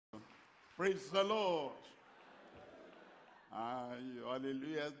Praise the Lord.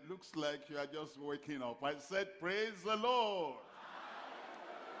 Hallelujah. Looks like you are just waking up. I said, praise the Lord.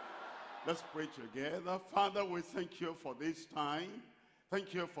 Let's pray together. Father, we thank you for this time.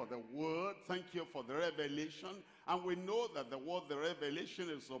 Thank you for the word. Thank you for the revelation. And we know that the word, the revelation,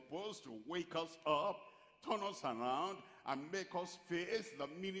 is supposed to wake us up, turn us around, and make us face the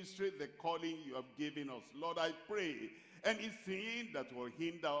ministry, the calling you have given us. Lord, I pray anything that will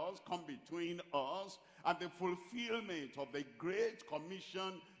hinder us, come between us and the fulfillment of the great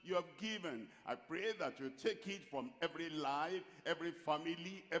commission you have given. I pray that you take it from every life, every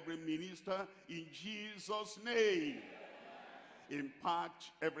family, every minister, in Jesus' name. Impact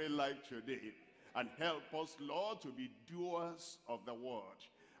every life today and help us, Lord, to be doers of the word,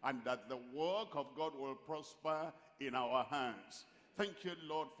 and that the work of God will prosper in our hands. Thank you,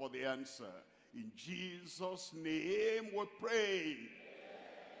 Lord, for the answer. In Jesus' name we pray.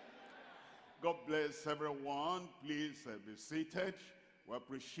 God bless everyone. Please be seated. We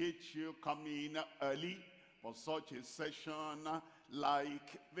appreciate you coming early for such a session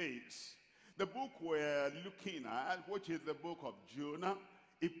like this. The book we're looking at, which is the book of Jonah,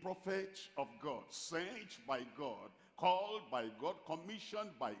 a prophet of God, sent by God, called by God, commissioned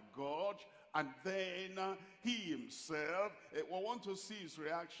by God, and then he himself, we want to see his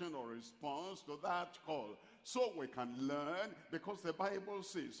reaction or response to that call, so we can learn, because the Bible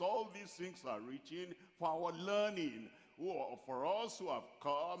says all these things are written for our learning, for us who have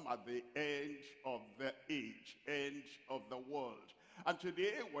come at the end of the age, end of the world. And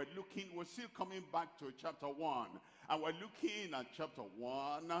today we're still coming back to chapter 1, and we're looking at chapter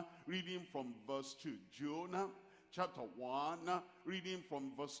 1, reading from verse 2. Jonah chapter 1, reading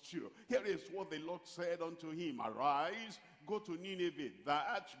from verse 2. Here is what the Lord said unto him: Arise, go to Nineveh,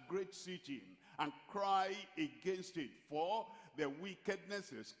 that great city, and cry against it, for the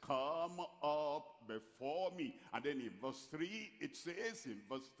wickedness is come up before me. And then in verse 3, it says in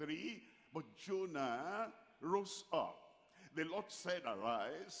verse 3, but Jonah rose up. The Lord said,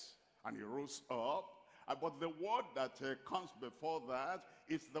 arise, and he rose up. But the word that comes before that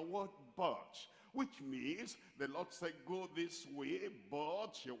is the word but, which means the Lord said, go this way,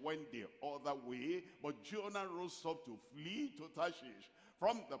 but he went the other way. But Jonah rose up to flee to Tarshish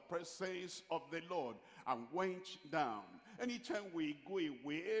from the presence of the Lord, and went down. Anytime we go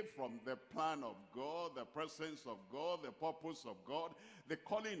away from the plan of God, the presence of God, the purpose of God, the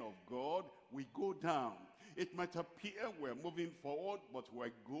calling of God, we go down. It might appear we're moving forward, but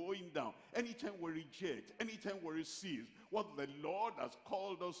we're going down. Anytime we reject, anytime we resist what the Lord has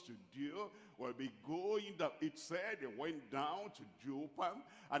called us to do, we'll be going down. It said he went down to Joppa,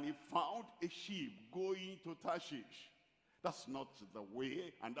 and he found a ship going to Tarshish. That's not the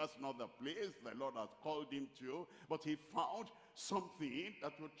way, and that's not the place the Lord has called him to. But he found something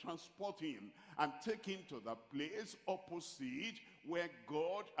that would transport him and take him to the place opposite where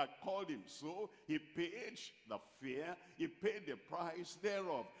God had called him. So he paid the fare, he paid the price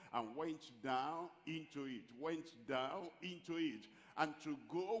thereof, and went down into it, and to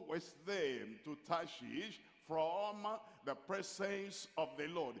go with them to Tarshish from the presence of the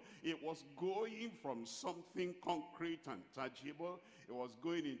Lord. It was going from something concrete and tangible, it was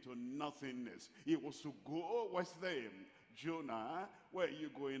going into nothingness. It was to go with them. Jonah, where are you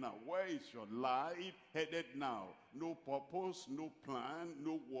going now? Where is your life headed now? No purpose, no plan,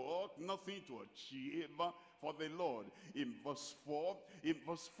 no work, nothing to achieve for the Lord. In verse 4, it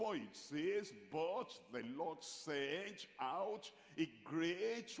says, but the Lord sent out a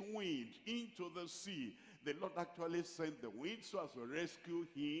great wind into the sea. The Lord actually sent the wind so as to rescue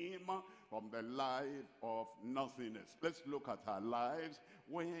him from the life of nothingness. Let's look at our lives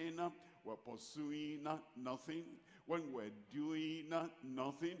when we're pursuing nothing, when we're doing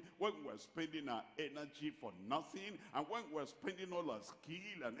nothing, when we're spending our energy for nothing, and when we're spending all our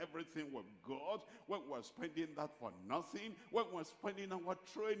skill and everything we've got, when we're spending that for nothing, when we're spending our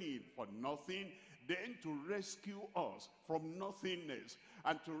training for nothing. Then to rescue us from nothingness,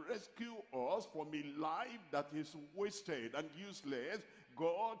 and to rescue us from a life that is wasted and useless,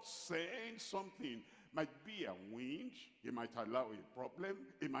 God sends something. Might be a wind, he might allow a problem,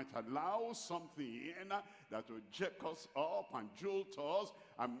 he might allow something that will jerk us up and jolt us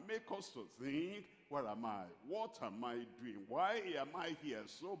and make us to think, where am I? What am I doing? Why am I here?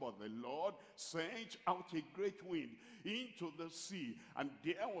 So, but the Lord sent out a great wind into the sea, and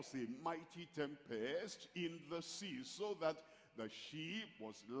there was a mighty tempest in the sea, so that the ship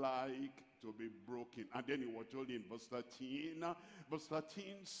was like to be broken. And then he was told in verse 13, verse 13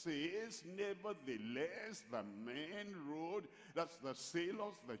 says, nevertheless the men rowed, that's the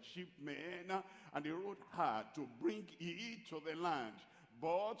sailors, the shipmen, and they rowed hard to bring it to the land.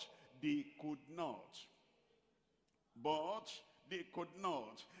 But they could not. But they could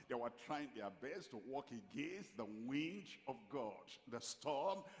not. They were trying their best to walk against the wind of God, the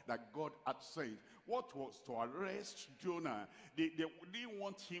storm that God had sent. What was to arrest Jonah? They didn't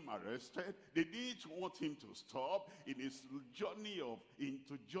want him arrested. They didn't want him to stop in his journey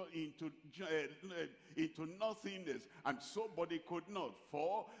into nothingness. And so, but they could not,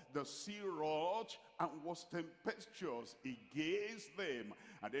 for the sea roared and was tempestuous against them.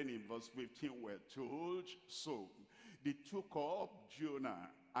 And then in verse 15 we're told, so they took up Jonah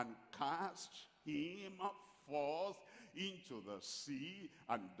and cast him forth into the sea,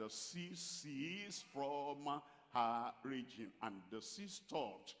 and the sea ceased from her raging, and the sea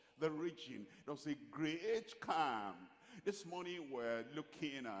stopped the raging. There was a great calm. This morning we're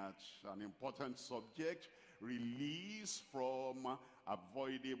looking at an important subject: release from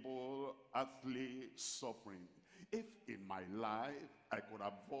avoidable earthly suffering. If in my life I could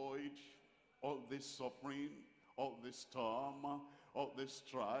avoid all this suffering, all this storm, all this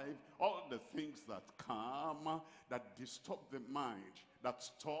strife, all the things that come, that disturb the mind, that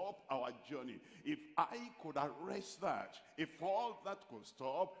stop our journey. If I could arrest that, if all that could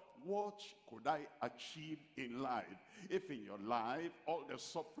stop, what could I achieve in life? If in your life, all the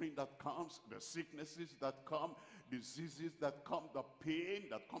suffering that comes, the sicknesses that come, diseases that come, the pain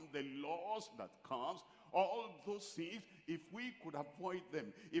that comes, the loss that comes, all those things, if we could avoid them,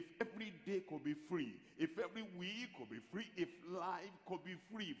 if every day could be free, if every week could be free, if life could be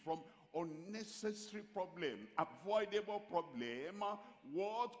free from unnecessary problem, avoidable problem,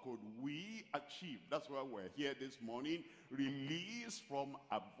 what could we achieve? That's why we're here this morning. Release from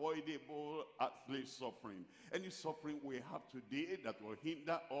avoidable earthly suffering. Any suffering we have today that will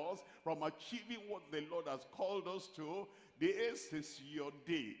hinder us from achieving what the Lord has called us to, this is your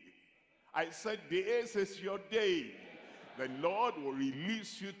day. I said, this is your day. The Lord will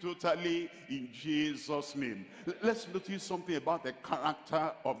release you totally in Jesus' name. Let's notice something about the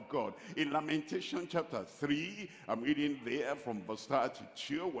character of God. In Lamentation chapter 3, I'm reading there from verse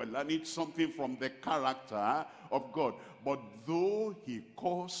 32. We're learning something from the character of God. But though he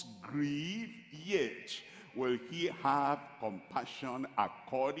caused grief, yet will he have compassion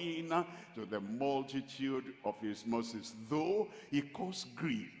according to the multitude of his mercies. Though he caused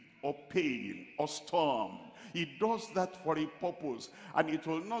grief, or pain, or storm, he does that for a purpose, and it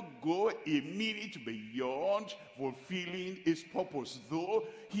will not go a minute beyond fulfilling his purpose. Though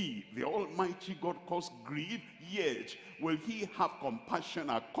he, the Almighty God, caused grief, yet will he have compassion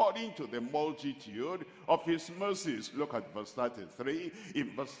according to the multitude of his mercies. Look at verse 33.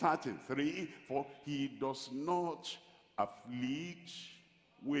 In verse 33, for he does not afflict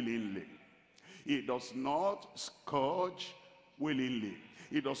willingly. He does not scourge willingly.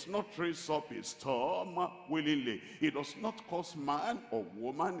 He does not raise up a storm willingly. He does not cause man or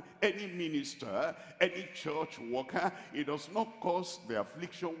woman, any minister, any church worker, he does not cause the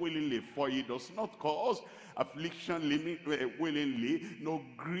affliction willingly. For he does not cause affliction willingly, nor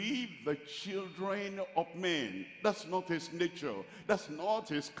grieve the children of men. That's not his nature. That's not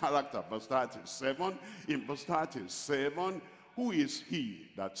his character. Verse 37, in verse 37, who is he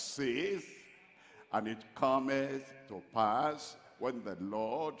that saith, and it cometh to pass, when the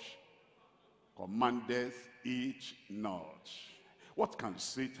Lord commandeth it not? What can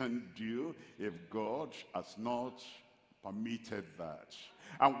Satan do if God has not permitted that?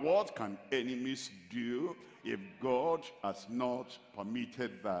 And what can enemies do if God has not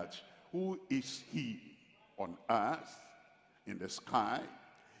permitted that? Who is he on earth, in the sky,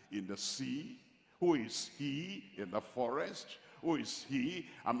 in the sea? Who is he in the forest? Who is he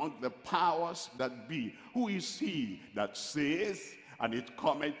among the powers that be? Who is he that says, and it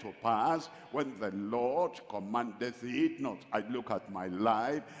cometh to pass, when the Lord commandeth it not? I look at my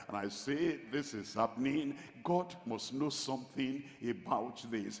life and I say, this is happening. God must know something about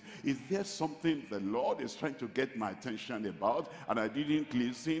this. Is there something the Lord is trying to get my attention about, and I didn't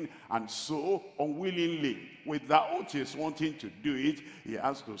listen? And so, unwillingly, without his wanting to do it, he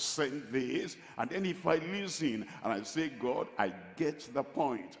has to send this. And then if I listen and I say, God, I get the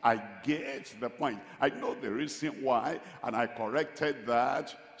point. I get the point. I know the reason why, and I corrected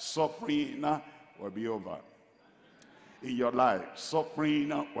that, suffering will be over. In your life, suffering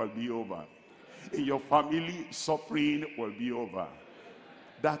will be over. In your family, suffering will be over.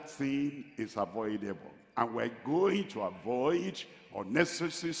 That thing is avoidable. And we're going to avoid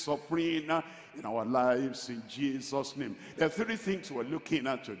unnecessary suffering in our lives in Jesus' name. There are three things we're looking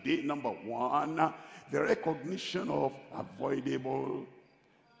at today. Number one, the recognition of avoidable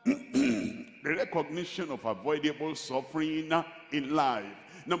the recognition of avoidable suffering in life.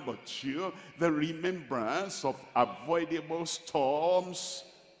 Number two, the remembrance of avoidable storms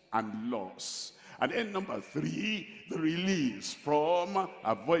and loss. And then number 3, the release from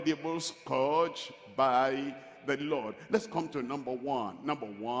avoidable scourge by the Lord. Let's come to number 1. Number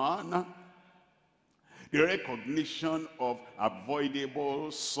 1, the recognition of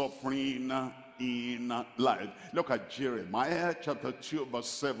avoidable suffering in life. Look at Jeremiah chapter 2 verse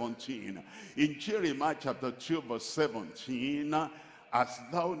 17. In Jeremiah chapter 2 verse 17,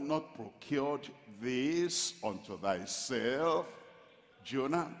 hast thou not procured this unto thyself,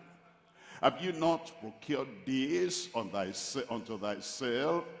 Jonah? Have you not procured this unto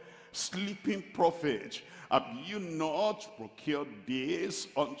thyself, sleeping prophet? Have you not procured this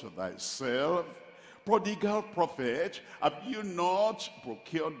unto thyself, prodigal prophet? Have you not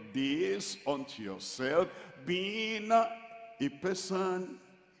procured this unto yourself, being a person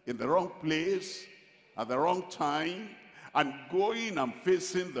in the wrong place at the wrong time, and going and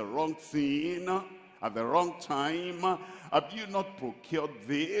facing the wrong thing at the wrong time? Have you not procured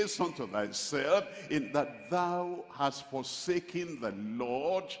this unto thyself, in that thou hast forsaken the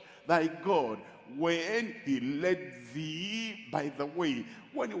Lord thy God, when he led thee by the way,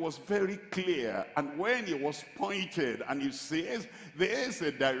 when it was very clear, and when it was pointed, and he says there's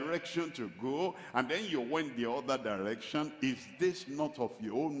a direction to go, and then you went the other direction? Is this not of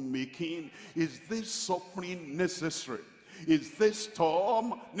your own making? Is this suffering necessary? Is this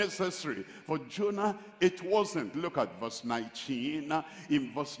storm necessary? For Jonah, it wasn't. Look at verse 19.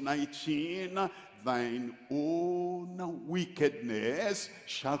 In verse 19, thine own wickedness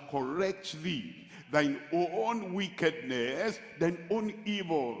shall correct thee. Thine own wickedness, thine own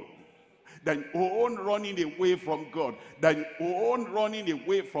evil, thine own running away from God, thine own running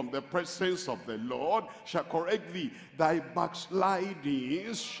away from the presence of the Lord shall correct thee. Thy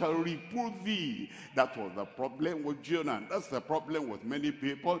backslidings shall reprove thee. That was the problem with Jonah. That's the problem with many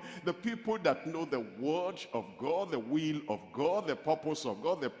people. The people that know the word of God, the will of God, the purpose of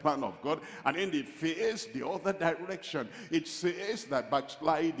God, the plan of God, and then they face the other direction. It says that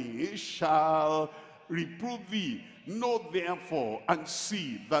backsliding shall reprove thee. Know therefore and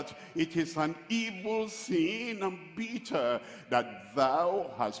see that it is an evil sin and bitter, that thou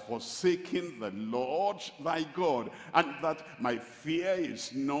hast forsaken the Lord thy God, and that my fear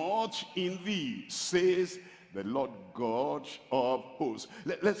is not in thee, says the Lord God of hosts.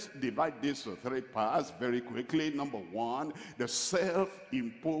 Let's divide this to 3 parts very quickly. Number 1, the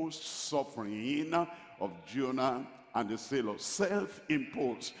self-imposed suffering of Jonah and the sailor.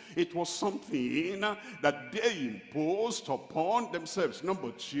 Self-imposed. It was something that they imposed upon themselves.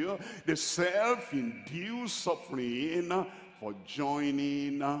 Number 2, the self-induced suffering for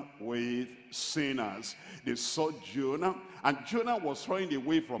joining with sinners. They saw Jonah, and Jonah was running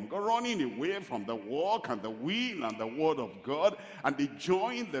away from God, running away from the work and the will and the word of God, and they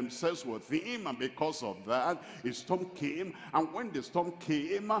joined themselves with him, and because of that, a storm came. And when the storm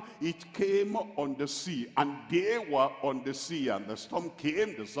came, it came on the sea, and they were on the sea, and the storm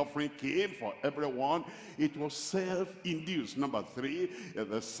came, the suffering came for everyone. It was self-induced. Number 3,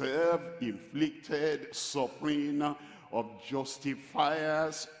 the self-inflicted suffering of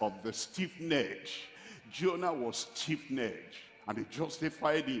justifiers of the stiff-necked. Jonah was stiff-necked, and they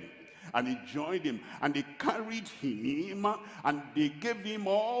justified him, and he joined him, and they carried him, and they gave him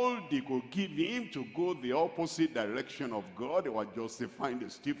all they could give him to go the opposite direction of God. They were justifying the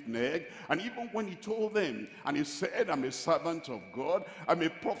stiff-neck. And even when he told them, and he said, I'm a servant of God, I'm a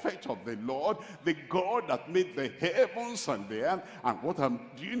prophet of the Lord, the God that made the heavens and the earth, and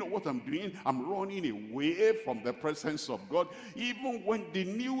do you know what I'm doing? I'm running away from the presence of God. Even when they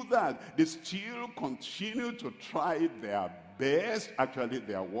knew that, they still continued to try their best, actually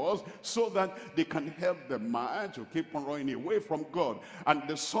there was, so that they can help the man to keep on running away from God. And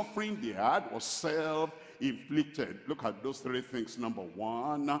the suffering they had was self-inflicted. Look at those 3 things. Number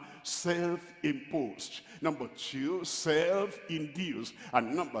 1, self-imposed. Number 2, self-induced.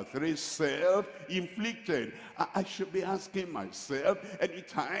 And number 3, self-inflicted. I should be asking myself,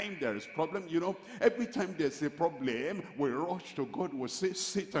 anytime there is problem, you know, every time there's a problem, we rush to God, we say,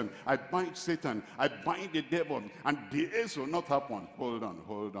 Satan, I bind Satan, I bind the devil, and this will not happen. Hold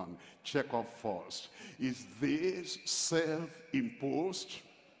on. Check off first. Is this self-imposed?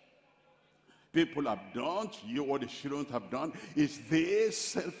 People have done to you what they shouldn't have done. Is this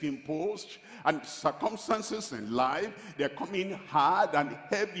self-imposed? And circumstances in life, they're coming hard and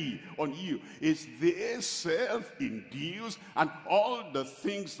heavy on you. Is this self-induced? And all the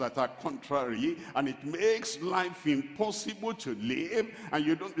things that are contrary, and it makes life impossible to live, and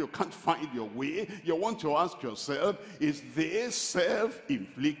you can't find your way. You want to ask yourself, is this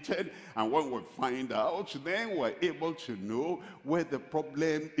self-inflicted? And when we find out, then we're able to know where the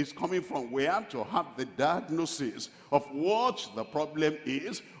problem is coming from. We have have to have the diagnosis of what the problem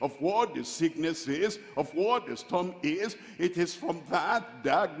is, of what the sickness is, of what the storm is. It is from that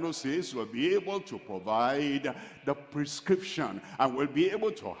diagnosis we'll be able to provide the prescription, and we'll be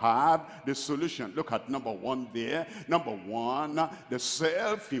able to have the solution. Look at number one there. Number one, the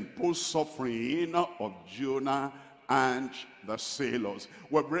self-imposed suffering of Jonah and the sailors.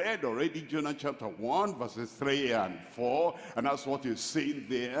 We've read already Jonah chapter 1 verses 3 and 4, and that's what he's saying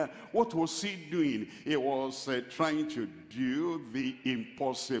there. What was he doing? He was trying to do the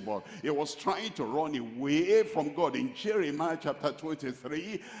impossible. He was trying to run away from God. In Jeremiah chapter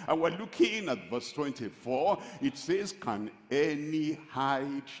 23, and we're looking at verse 24, it says, can any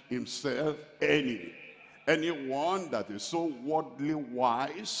hide himself? Anyone that is so worldly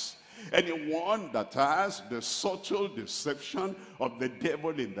wise, anyone that has the subtle deception of the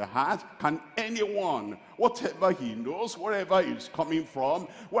devil in the heart, can anyone, whatever he knows, wherever he's coming from,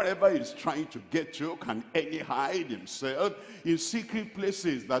 wherever he's trying to get to, can any hide himself in secret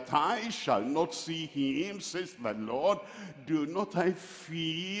places that I shall not see him, says the Lord? Do not I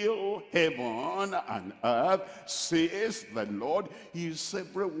feel heaven and earth, says the Lord? He is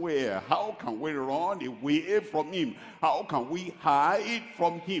everywhere. How can we run away from him? How can we hide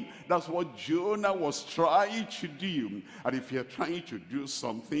from him? That's what Jonah was trying to do. And if you're trying to do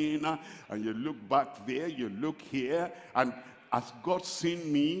something, and you look back there, you look here, and as God seen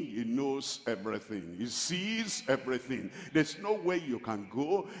me, he knows everything. He sees everything. There's no way you can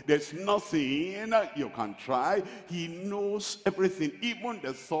go. There's nothing you can try. He knows everything, even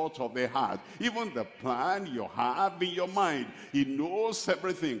the thought of the heart, even the plan you have in your mind. He knows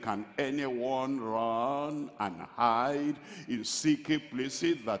everything. Can anyone run and hide in secret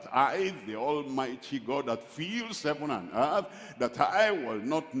places that I, the Almighty God that fills heaven and earth, that I will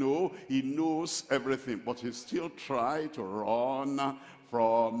not know? He knows everything, but he still tries to run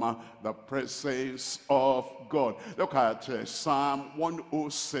from the presence of God. Look at Psalm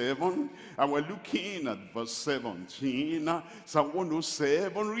 107, and we're looking at verse 17. Psalm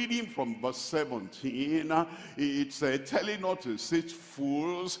 107, reading from verse 17, it's telling us to sit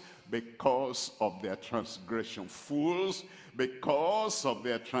fools because of their transgression. Fools because of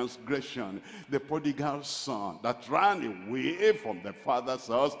their transgression. The prodigal son that ran away from the father's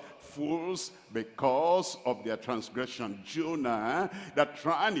house, fools because of their transgression. Jonah that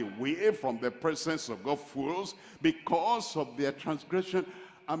ran away from the presence of God, fools because of their transgression,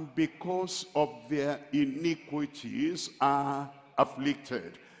 and because of their iniquities are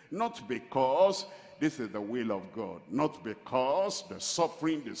afflicted. Not because this is the will of God. Not because the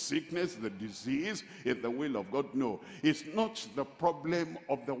suffering, the sickness, the disease is the will of God. No, it's not the problem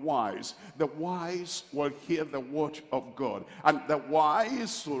of the wise. The wise will hear the word of God, and the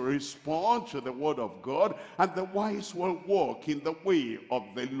wise will respond to the word of God, and the wise will walk in the way of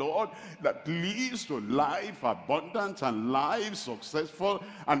the Lord that leads to life abundant and life successful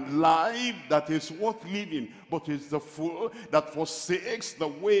and life that is worth living. But it's the fool that forsakes the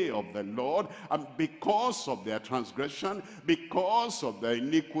way of the Lord, and because of their transgression, because of their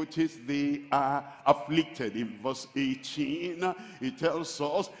iniquities, they are afflicted. In verse 18, it tells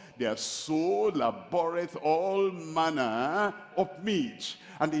us, their soul abhorreth all manner of meat.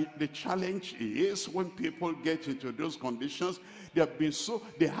 And the challenge is, when people get into those conditions, they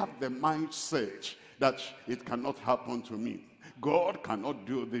have the mindset that it cannot happen to me. God cannot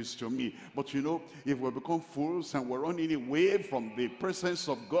do this to me. But you know, if we become fools and we're running away from the presence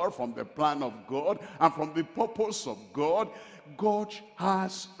of God, from the plan of God, and from the purpose of God, God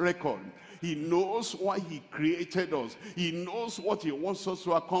has record. He knows why he created us. He knows what he wants us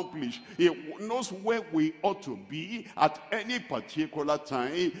to accomplish. He knows where we ought to be at any particular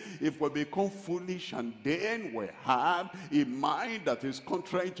time. If we become foolish and then we have a mind that is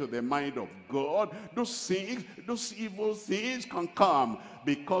contrary to the mind of God, those things, those evil things can come,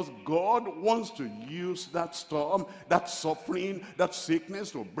 because God wants to use that storm, that suffering, that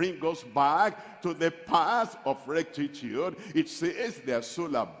sickness to bring us back to the path of rectitude. It says their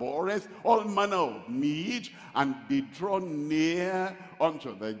soul abhorreth all manner of meat, and they draw near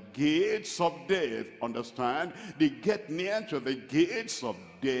unto the gates of death. Understand? They get near to the gates of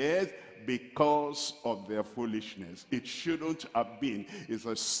death because of their foolishness. It shouldn't have been. It's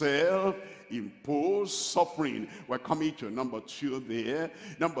a self-imposed suffering. We're coming to number 2 there.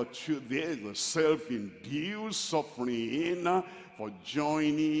 Number 2 there is a self-induced suffering for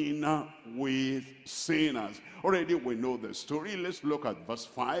joining with sinners. Already we know the story. Let's look at verse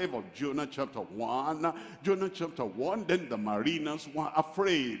 5 of Jonah chapter 1. Jonah chapter 1, then the mariners were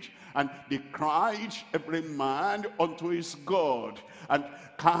afraid, and they cried every man unto his God, and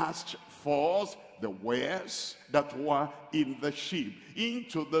cast forth the wares that were in the ship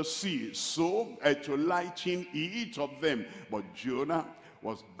into the sea, so to lighten it of them. But Jonah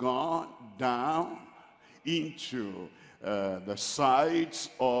was gone down into the sides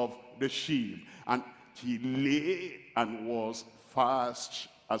of the ship, and he lay and was fast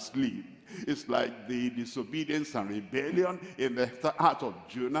asleep. It's like the disobedience and rebellion in the heart of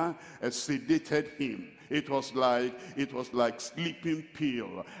Jonah sedated him. It was like sleeping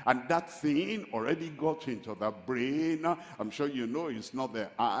pill, and that thing already got into the brain. I'm sure you know it's not the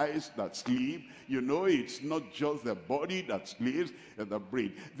eyes that sleep. You know it's not just the body that sleeps, and the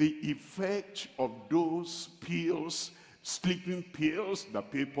brain. The effect of those pills, sleeping pills that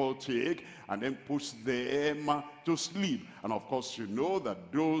people take, and then push them to sleep. And of course you know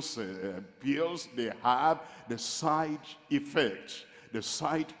that those pills, they have the side effect. The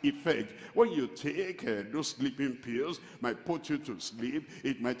side effect. When you take those sleeping pills, might put you to sleep.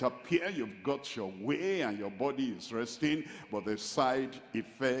 It might appear you've got your way and your body is resting, but the side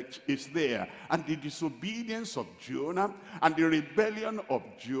effect is there. And the disobedience of Jonah and the rebellion of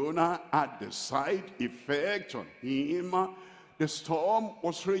Jonah had the side effect on him. The storm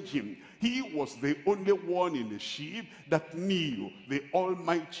was raging. He was the only one in the ship that knew the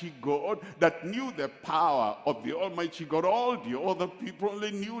Almighty God, that knew the power of the Almighty God. All the other people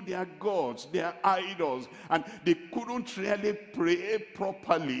only knew their gods, their idols, and they couldn't really pray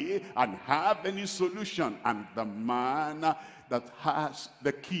properly and have any solution. And the man that has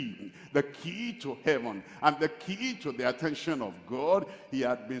the key to heaven and the key to the attention of God, he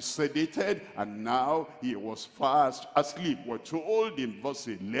had been sedated, and now he was fast asleep. We're told in verse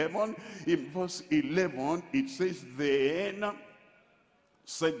 11, it says, then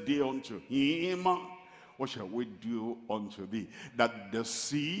said they unto him, what shall we do unto thee, that the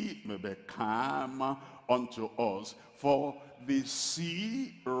sea may be calm unto us? For the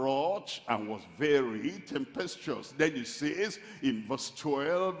sea wrought and was very tempestuous. Then it says in verse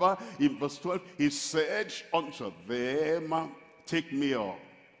 12, he said unto them, take me up,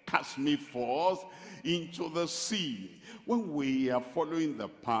 cast me forth into the sea. When we are following the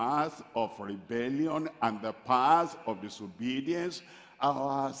path of rebellion and the path of disobedience,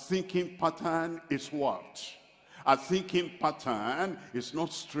 our thinking pattern is warped. Our thinking pattern is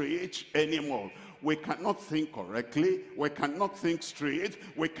not straight anymore. We cannot think correctly. We cannot think straight.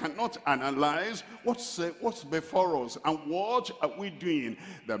 We cannot analyze what's before us and what are we doing.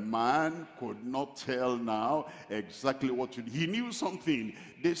 The man could not tell now exactly what to do. He knew something.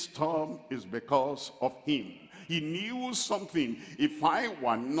 This storm is because of him. He knew something. If I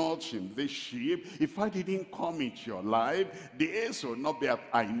were not in this ship, if I didn't come into your life, this will not be up.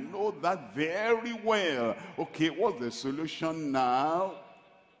 I know that very well. Okay, what's the solution now?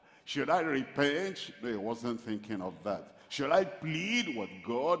 Should I repent? No, he wasn't thinking of that. Should I plead with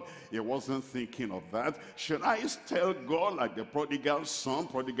God? He wasn't thinking of that. Should I tell God like the prodigal son,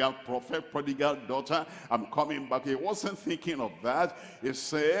 prodigal prophet, prodigal daughter, I'm coming back? He wasn't thinking of that. He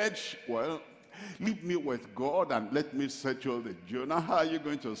said, well, leave me with God and let me settle the Jonah. How are you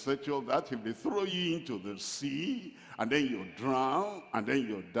going to settle that if they throw you into the sea and then you drown and then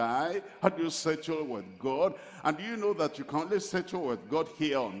you die? How do you settle with God? And do you know that you can only settle with God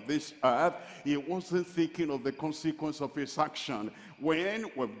here on this earth? He wasn't thinking of the consequence of his action. When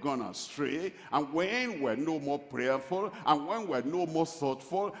we've gone astray, and when we're no more prayerful, and when we're no more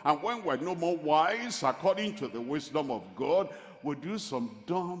thoughtful, and when we're no more wise according to the wisdom of God, we do some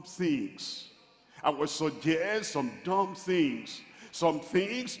dumb things. And we suggest some dumb things, some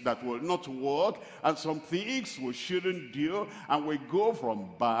things that will not work, and some things we shouldn't do, and we go from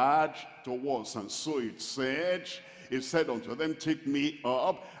bad to worse. And so it said unto them, take me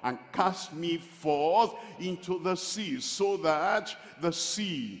up and cast me forth into the sea, so that the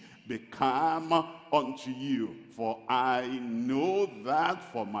sea be calm unto you. For I know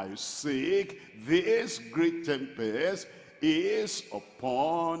that for my sake this great tempest is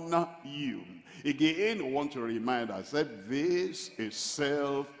upon you. Again, we want to remind ourselves, this is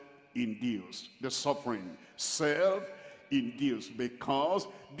self-induced. The suffering, self-induced, because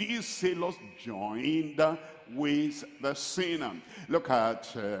these sailors joined with the sinner. Look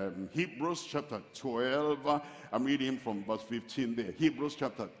at Hebrews chapter 12. I'm reading from verse 15 there. Hebrews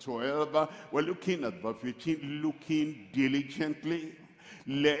chapter 12. We're looking at verse 15, looking diligently,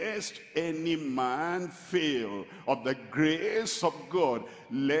 lest any man fail of the grace of God,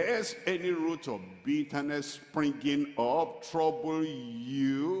 lest any root of bitterness springing up trouble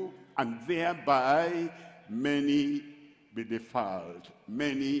you, and thereby many be defiled,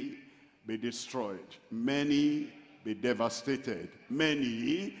 many be destroyed, many be devastated,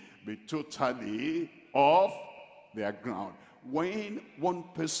 many be totally off their ground. when one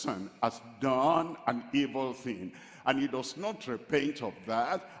person has done an evil thing, and he does not repent of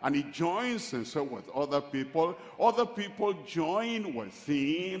that, and he joins himself with other people join with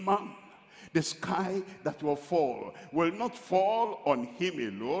him, the sky that will not fall on him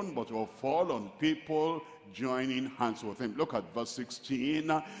alone, but will fall on people joining hands with him. Look at verse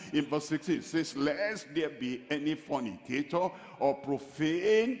 16. In verse 16 it says, lest there be any fornicator or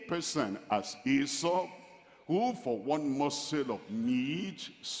profane person as Esau, who for one morsel of meat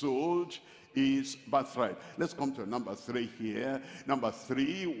sold his birthright. Let's come to number 3 here. Number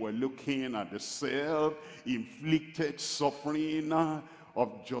 3, we're looking at the self-inflicted suffering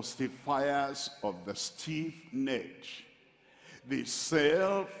of justifiers of the stiff-necked. The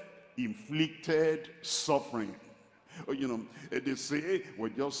self-inflicted suffering. You know, they say, we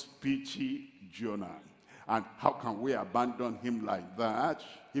just pity Jonah. And how can we abandon him like that?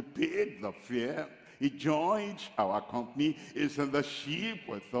 He paid the fare. He joined our company, is in the ship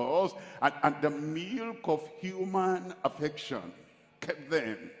with us, and the milk of human affection kept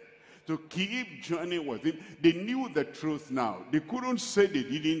them to keep joining with him. They knew the truth now. They couldn't say they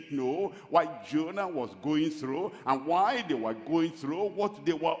didn't know what Jonah was going through and why they were going through what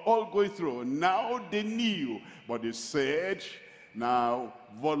they were all going through. Now they knew, but they said, now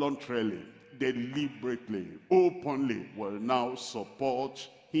voluntarily, deliberately, openly will now support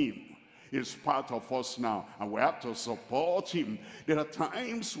him. He's part of us now, and we have to support him. There are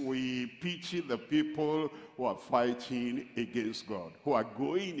times we pity the people who are fighting against God, who are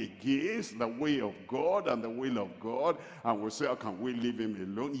going against the way of God and the will of God, and we say, how can we leave him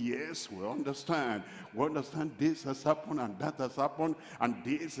alone? Yes, we understand. We understand this has happened, and that has happened, and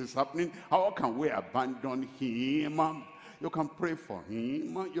this is happening. How can we abandon him? You can pray for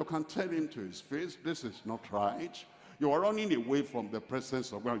him. You can tell him to his face, this is not right. You are running away from the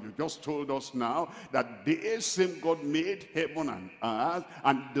presence of God. You just told us now that the same God made heaven and earth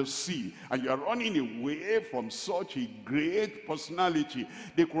and the sea. And you are running away from such a great personality.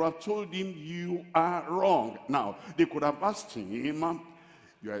 They could have told him, you are wrong. Now, they could have asked him,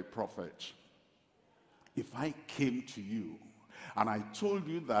 you are a prophet. If I came to you and I told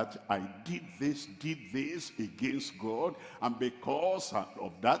you that I did this against God, and because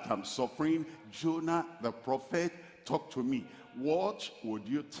of that I'm suffering, Jonah the prophet, talk to me. What would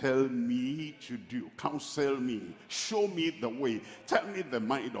you tell me to do? Counsel me. Show me the way. Tell me the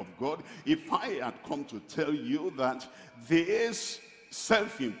mind of God. If I had come to tell you that this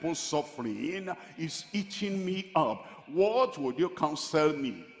self-imposed suffering is eating me up, what would you counsel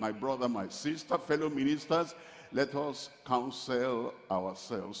me? My brother, my sister, fellow ministers, let us counsel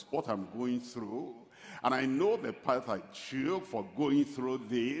ourselves what I'm going through. And I know the path I took for going through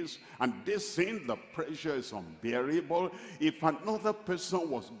this, and this thing, the pressure is unbearable. If another person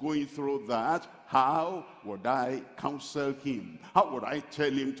was going through that, how would I counsel him? How would I tell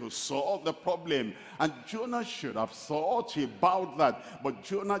him to solve the problem? And Jonah should have thought about that. But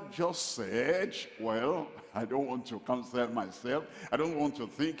Jonah just said, well, I don't want to counsel myself. I don't want to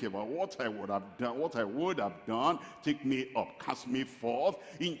think about what I would have done. Take me up, cast me forth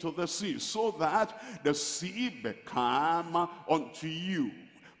into the sea, so that the sea become unto you.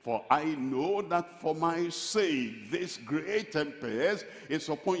 For I know that for my sake, this great tempest is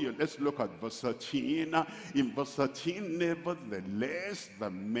upon you. Let's look at verse 13. In verse 13, nevertheless, the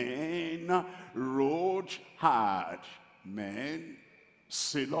men rowed hard. Men,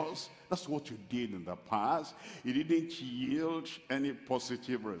 sailors, that's what you did in the past. It didn't yield any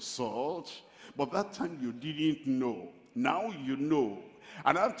positive result. But that time you didn't know. Now you know.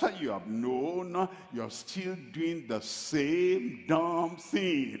 And after you have known, you're still doing the same dumb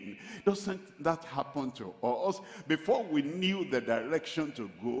thing. Doesn't that happen to us? Before we knew the direction to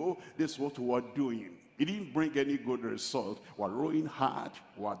go, this is what we were doing. It didn't bring any good result. We're rowing hard.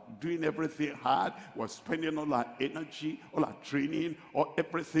 We're doing everything hard. We're spending all our energy, all our training, or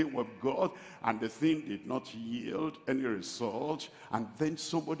everything we've got. And the thing did not yield any result. And then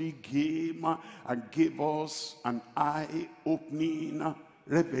somebody came and gave us an eye-opening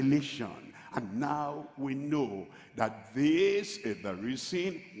revelation. And now we know that this is the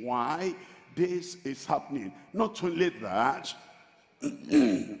reason why this is happening. Not only that,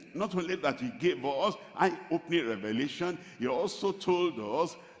 not only that he gave us eye-opening revelation, he also told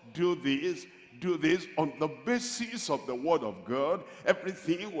us, do this on the basis of the word of God.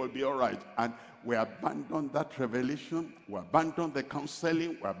 Everything will be all right. And we abandon that revelation, we abandon the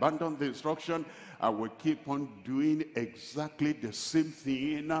counseling, we abandon the instruction, and we keep on doing exactly the same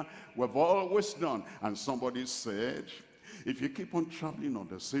thing we've always done. And somebody said, if you keep on traveling on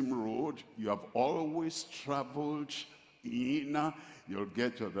the same road you have always traveled in, you'll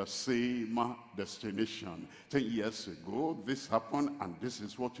get to the same destination. 10 years ago, this happened, and this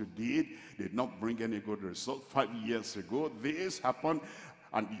is what you did not bring any good result. 5 years ago, this happened,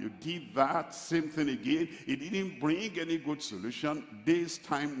 and you did that same thing again. It didn't bring any good solution. This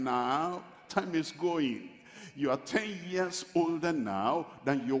time now, time is going. You are 10 years older now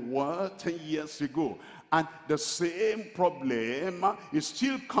than you were 10 years ago. And the same problem is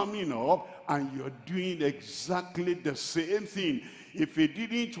still coming up, and you're doing exactly the same thing. If it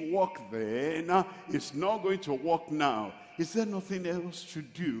didn't work then, it's not going to work now. Is there nothing else to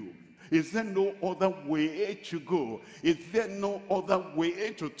do? Is there no other way to go? Is there no other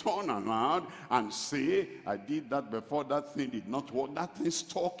way to turn around and say, I did that before, that thing did not work, that thing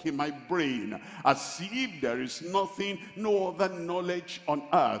stuck in my brain, as if there is nothing, no other knowledge on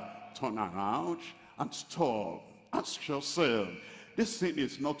earth? Turn around and stop. Ask yourself, this thing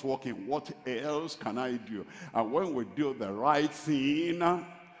is not working, what else can I do? And when we do the right thing,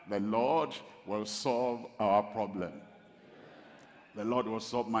 the Lord will solve our problem. The Lord will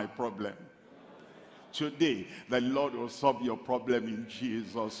solve my problem. Today, the Lord will solve your problem in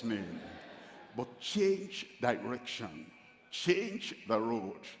Jesus' name. But change direction. Change the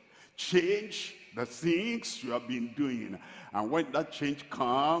road. Change the things you have been doing. And when that change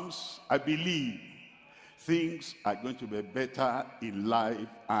comes, I believe things are going to be better in life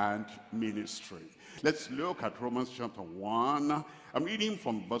and ministry. Let's look at Romans chapter 1. I'm reading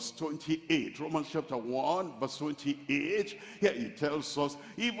from verse 28. Romans chapter 1, verse 28. Here it tells us,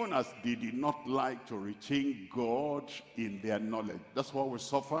 even as they did not like to retain God in their knowledge. That's why we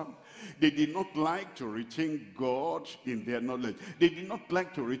suffer. They did not like to retain God in their knowledge. They did not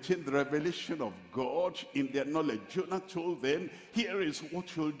like to retain the revelation of God in their knowledge. Jonah told them, here is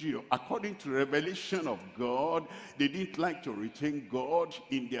what you'll do. According to the revelation of God, they didn't like to retain God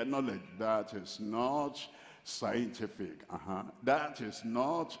in their knowledge. That is not scientific. That is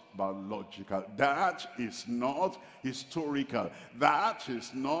not biological. That is not historical. That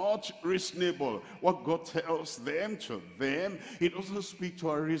is not reasonable. What God tells them to them, he doesn't speak to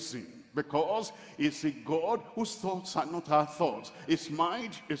our reason, because it's a God whose thoughts are not our thoughts. His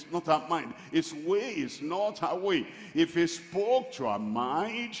mind is not our mind. His way is not our way. If he spoke to our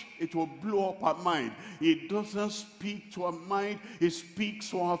mind, it will blow up our mind. He doesn't speak to our mind, he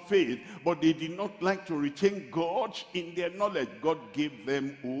speaks to our faith. But they did not like to retain God in their knowledge. God gave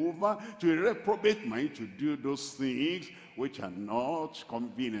them over to a reprobate mind to do those things which are not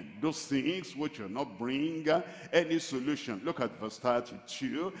convenient, those things which will not bring any solution. Look at verse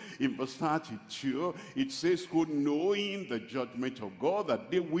 32. In verse 32, it says, who knowing the judgment of God, that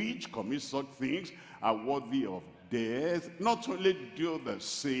they which commit such things are worthy of death, not only do the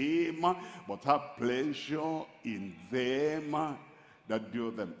same, but have pleasure in them that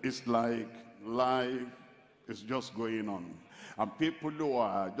do them. It's like life is just going on. And people who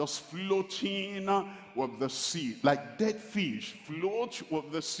are just floating with the sea, like dead fish, float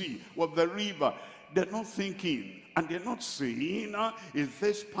with the sea, with the river. They're not thinking, and they're not saying, is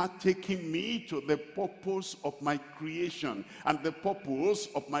this part taking me to the purpose of my creation, and the purpose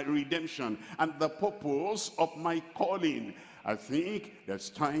of my redemption, and the purpose of my calling? I think there's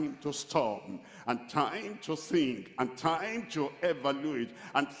time to stop, and time to think, and time to evaluate,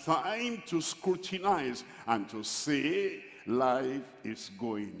 and time to scrutinize, and to say, life is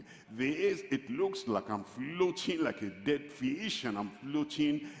going. It looks like I'm floating like a dead fish, and I'm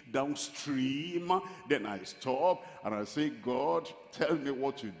floating downstream. Then I stop and I say, God, tell me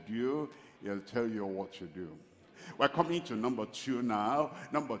what to do. He'll tell you what to do. We're coming to number 2 now.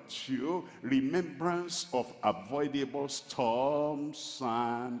 Number 2, remembrance of avoidable storms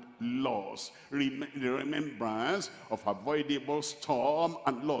and loss. The remembrance of avoidable storm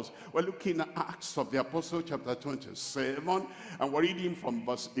and loss. We're looking at Acts of the Apostle chapter 27, and we're reading from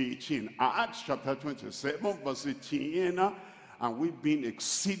verse 18. Acts chapter 27, verse 18. And we've been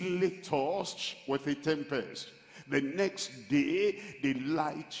exceedingly tossed with a tempest. The next day, they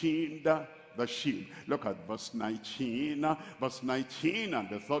lightened the ship. Look at verse 19. Verse 19, and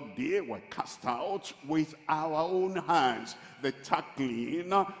the third day were cast out with our own hands, the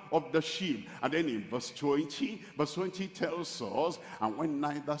tackling of the ship. And then in verse 20 tells us, and when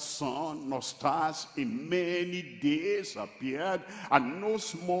neither sun nor stars in many days appeared, and no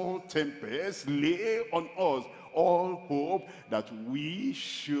small tempest lay on us, all hope that we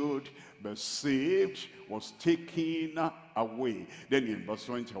should be saved was taken away. Then in verse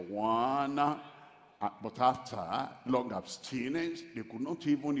 21, but after long abstinence, they could not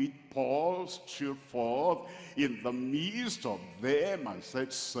even eat. Paul stood forth in the midst of them and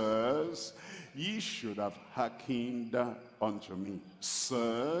said, sirs, ye should have hearkened unto me.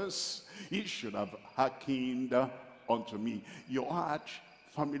 Sirs, ye should have hearkened unto me. You had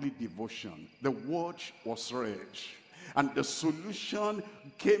family devotion. The word was read. And the solution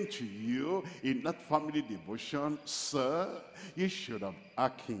came to you in that family devotion. Sir, you should have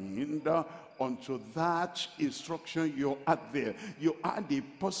hearkened unto that instruction you had there. You had a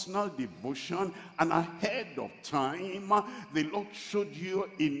personal devotion, and ahead of time, the Lord showed you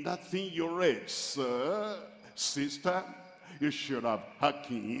in that thing you read. Sir, sister, you should have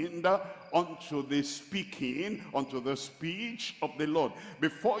hearkened unto the speaking, unto the speech of the Lord.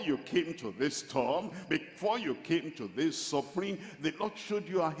 Before you came to this storm, before you came to this suffering, the Lord showed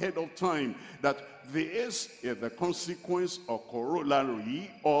you ahead of time that this is the consequence or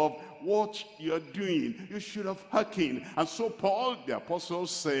corollary of what you're doing. You should have hearkened. And so Paul the apostle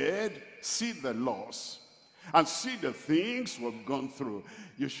said, see the loss and see the things we've gone through.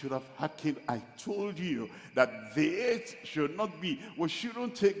 You should have hearkened. I told you that this should not be. We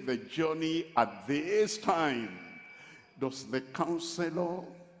shouldn't take the journey at this time. Does the counselor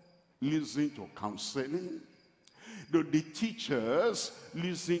listen to counseling? Do the teachers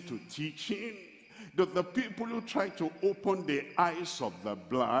listen to teaching? Do the people who try to open the eyes of the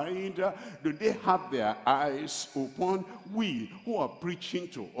blind, do they have their eyes open? We who are preaching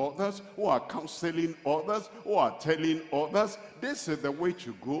to others, who are counseling others, who are telling others, this is the way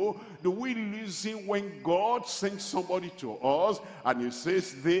to go. Do we listen when God sends somebody to us and he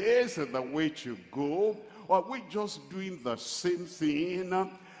says, this is the way to go? Or are we just doing the same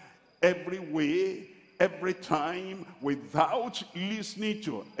thing every way, every time, without listening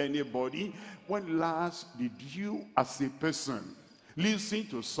to anybody? When last did you as a person listen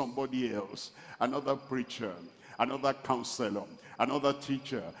to somebody else, another preacher, another counselor, another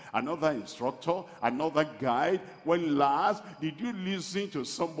teacher, another instructor, another guide? When last did you listen to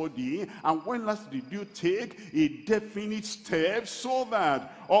somebody, and when last did you take a definite step so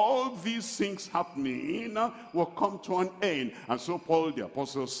that all these things happening will come to an end? And so Paul the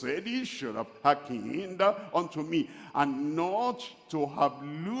apostle said, he should have hearkened unto me, and not to have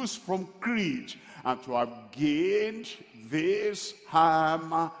loosed from Crete, and to have gained this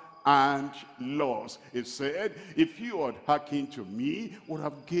harm and loss. It said, if you had hearkened to me, would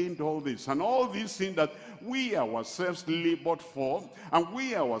have gained all this. And all these things that we ourselves labored for, and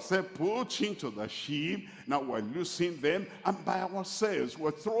we ourselves put into the ship, now we're losing them, and by ourselves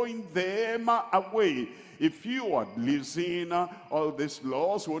we're throwing them away. If you had listened, all this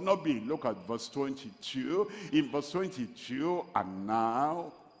loss will not be. Look at verse 22. In verse 22, and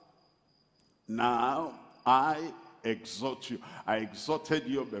now I exhort you. I exhorted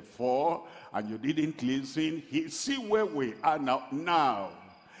you before, and you didn't listen. See where we are now. Now,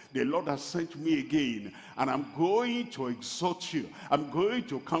 the Lord has sent me again, and I'm going to exhort you. I'm going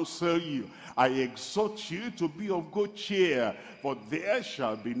to counsel you. I exhort you to be of good cheer, for there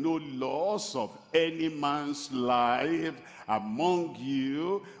shall be no loss of any man's life among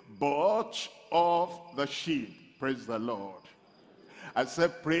you, but of the sheep. Praise the Lord. I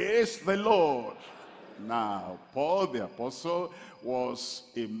said, praise the Lord. Now, Paul the apostle was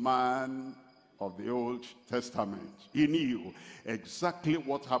a man of the Old Testament. He knew exactly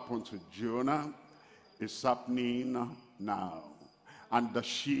what happened to Jonah is happening now. And the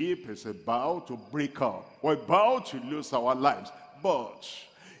ship is about to break up. We're about to lose our lives. But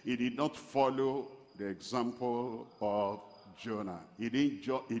he did not follow the example of Jonah. He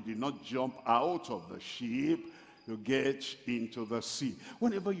did not jump out of the ship to get into the sea.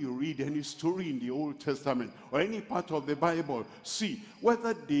 Whenever you read any story in the Old Testament or any part of the Bible, see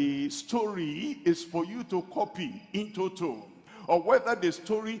whether the story is for you to copy in total, or whether the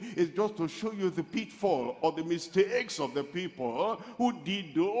story is just to show you the pitfall or the mistakes of the people who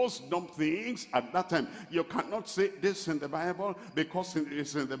did those dumb things at that time. You cannot say this in the Bible because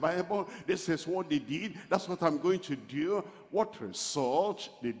it's in the Bible. This is what they did. That's what I'm going to do. What result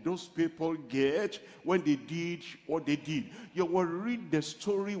did those people get when they did what they did? You will read the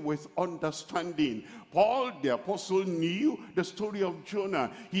story with understanding. Paul the apostle knew the story of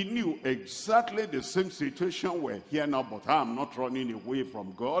Jonah. He knew exactly the same situation we're here now, but I'm not running away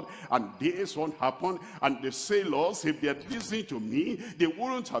from God, and this won't happen. And the sailors, if they had listened to me, they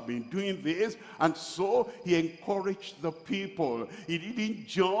wouldn't have been doing this. And so he encouraged the people. He didn't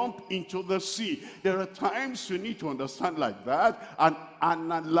jump into the sea. There are times you need to understand like that and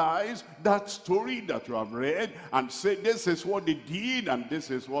analyze that story that you have read and say, this is what they did and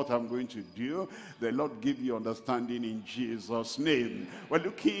this is what I'm going to do. The Lord give you understanding in Jesus' name. We're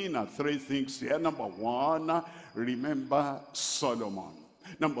looking at three things here. Number one, remember Solomon.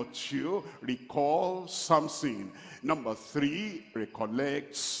 Number two, recall Samson. Number three,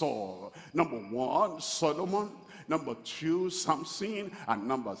 recollect Saul. Number one, Solomon. Number 2, Samson. And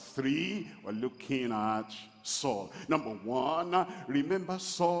number 3, we're looking at Saul. Number 1, remember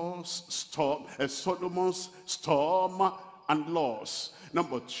Solomon's storm and loss.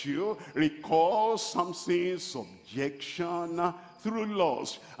 Number 2, recall Samson's subjection through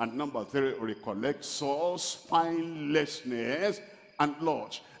loss. And number 3, recollect Saul's spinelessness and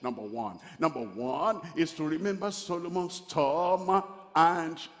loss. Number 1 is to remember Solomon's storm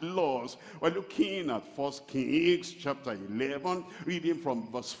and loss. We're looking at 1 Kings chapter 11, reading from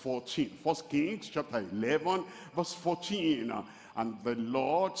verse 14. 1 Kings chapter 11, verse 14. And the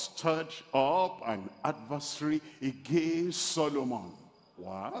Lord stirred up an adversary against Solomon.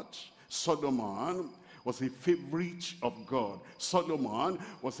 What? Solomon was a favorite of God. Solomon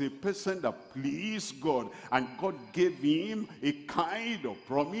was a person that pleased God, and God gave him a kind of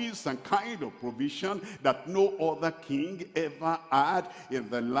promise and kind of provision that no other king ever had in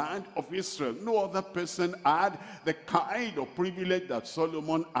the land of Israel. No other person had the kind of privilege that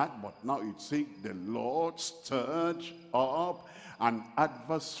Solomon had. But now it says the Lord stirred up an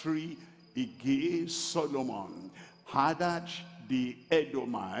adversary against Solomon. Hadad the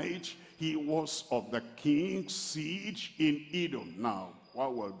Edomite, he was of the king's seed in Edom. Now, why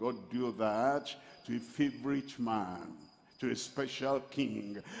will God do that to a favorite man, to a special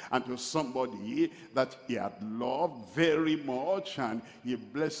king, and to somebody that he had loved very much, and he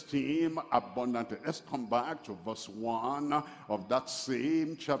blessed him abundantly? Let's come back to verse 1 of that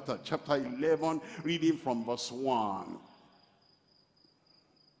same chapter, chapter 11, reading from verse 1.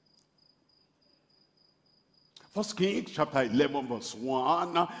 1 Kings chapter 11 verse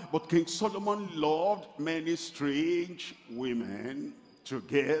 1, but King Solomon loved many strange women,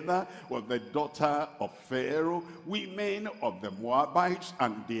 together with the daughter of Pharaoh, women of the Moabites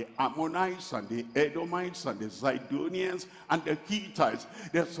and the Ammonites and the Edomites and the Zidonians and the Hittites.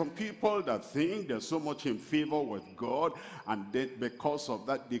 There are some people that think they're so much in favor with God, and then because of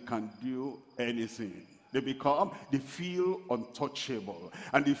that they can do anything. They feel untouchable,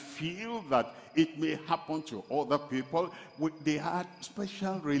 and they feel that it may happen to other people. They had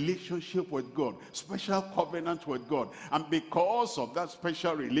special relationship with God, special covenant with God, and because of that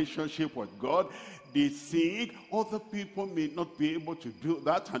special relationship with God, they think other people may not be able to do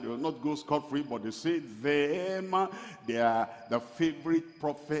that, and they will not go scot-free, but they say they are the favorite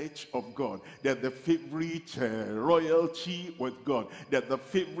prophet of God. They're the favorite royalty with God. They're the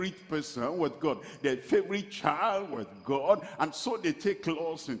favorite person with God. They're the favorite child with God. And so they take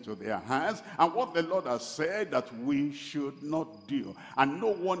laws into their hands, and what the Lord has said that we should not do, and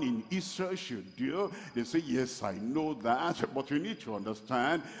no one in Israel should do, they say, yes, I know that, but you need to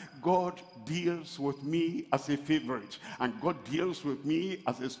understand, God deals with me as a favorite, and God deals with me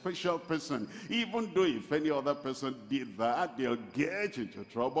as a special person. Even though if any other person did that, they'll get into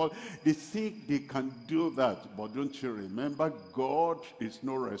trouble. They think they can do that, but don't you remember, God is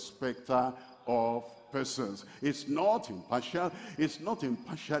no respecter of persons. It's not impartial. It's not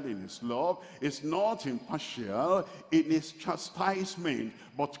impartial in his love. It's not impartial in his chastisement.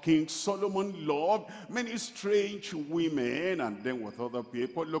 But King Solomon loved many strange women, and then with other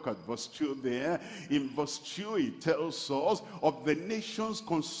people. Look at verse 2 there. In verse 2 it tells us of the nations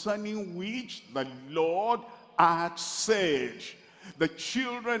concerning which the Lord had said, the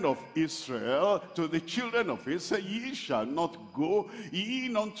children of Israel, to the children of Israel, ye shall not go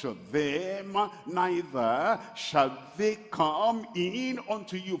in unto them, neither shall they come in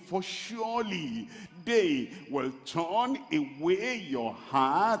unto you, for surely they will turn away your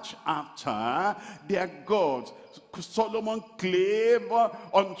heart after their gods. Solomon clave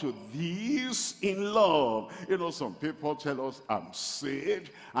unto these in love. You know, some people tell us, I'm saved,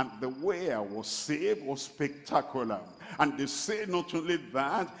 and the way I was saved was spectacular. And they say not only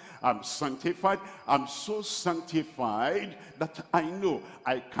that, I'm sanctified. I'm so sanctified that I know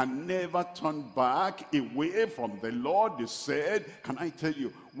I can never turn back away from the Lord. They said, can I tell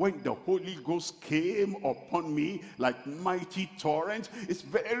you, when the Holy Ghost came upon me like mighty torrent, it's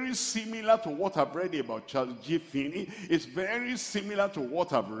very similar to what I've read about Charles G. Finney. It's very similar to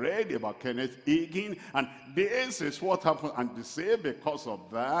what I've read about Kenneth Hagin. And this is what happened. And they say because of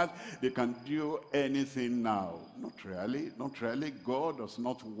that, they can do anything now. Not really, not really. God does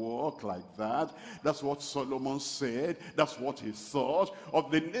not work like that. That's what Solomon said. That's what he thought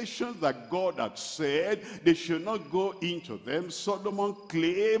of the nations that God had said they should not go into them. Solomon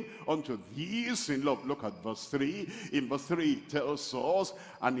claimed unto these in love. Look at verse 3. In verse 3 it tells us,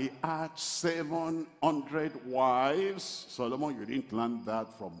 and he had 700 wives. Solomon, you didn't learn that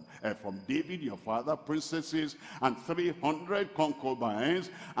from David your father. Princesses and 300 concubines,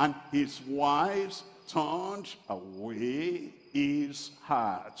 and his wives turned away his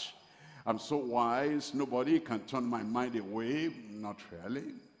heart. I'm so wise, nobody can turn my mind away. Not really.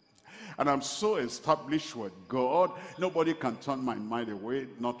 And I'm so established with God, nobody can turn my mind away.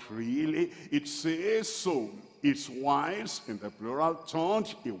 Not really. It says so. His wives, in the plural,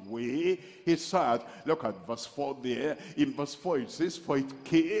 turned away his heart. Look at verse 4 there. In verse 4 it says, for it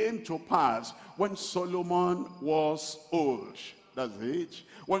came to pass when Solomon was old. That's it.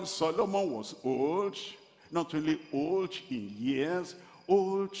 When Solomon was old, not only old in years,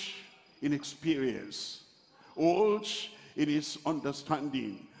 old in experience, old in his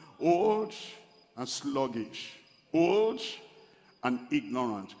understanding, old and sluggish, old and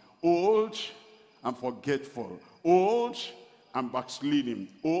ignorant, old and forgetful, old and backsliding,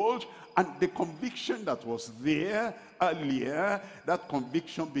 old, and the conviction that was there earlier, that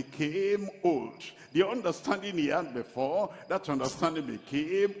conviction became old. The understanding he had before, that understanding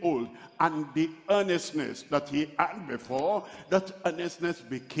became old. And the earnestness that he had before, that earnestness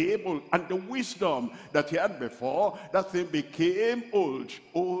became old. And the wisdom that he had before, that thing became old.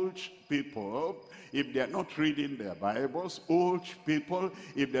 Old people, if they're not reading their Bibles, old people,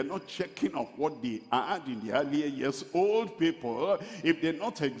 if they're not checking of what they had in the earlier years, old people, if they're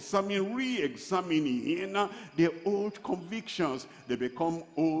not re-examining their old convictions, they become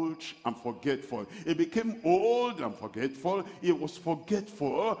old and forgetful. He became old and forgetful. He was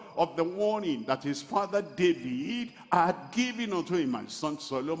forgetful of the warning that his father David had given unto him, my son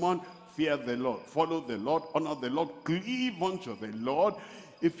Solomon, fear the Lord, follow the Lord, honor the Lord, cleave unto the Lord.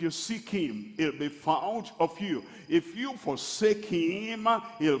 If you seek him, he'll be found of you. If you forsake him,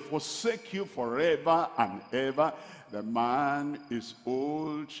 he'll forsake you forever and ever. The man is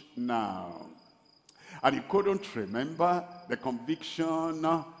old now. And he couldn't remember the conviction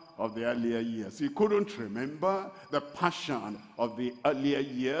of the earlier years. He couldn't remember the passion of the earlier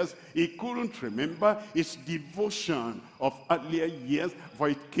years. He couldn't remember his devotion of earlier years. For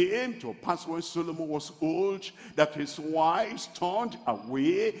it came to pass when Solomon was old that his wives turned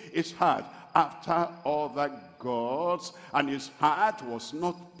away his heart after other gods, and his heart was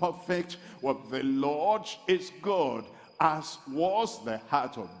not perfect with the Lord his God, as was the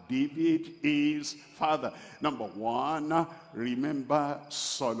heart of David, his father. Number one, remember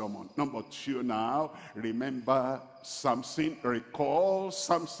Solomon. Number two now, remember Samson. Recall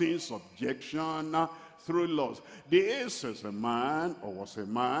Samson's objection through laws. This is a man, or was a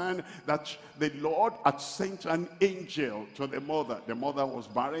man, that the Lord had sent an angel to the mother. The mother was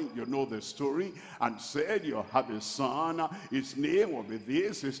barren, you know the story, and said, you'll have a son, his name will be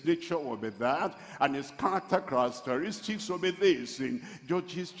this, his nature will be that, and his character characteristics will be this. In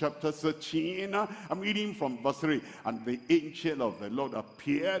Judges chapter 13, I'm reading from verse 3, and the angel of the Lord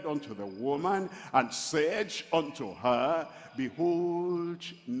appeared unto the woman, and said unto her, behold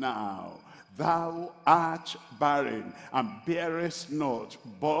now, thou art barren, and bearest not,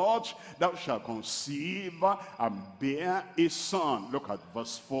 but thou shalt conceive and bear a son. Look at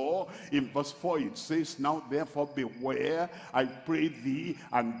verse 4. In verse 4 it says, now therefore beware, I pray thee,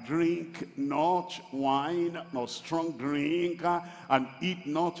 and drink not wine nor strong drink, and eat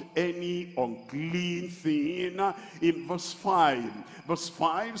not any unclean thing. In verse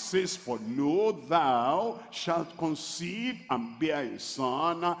 5 says, for lo, thou shalt conceive and bear a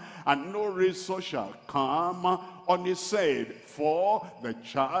son, and no razor shall come on his head, for the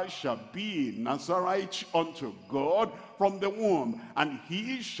child shall be a Nazarite unto God from the womb, and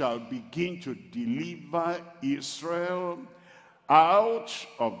he shall begin to deliver Israel out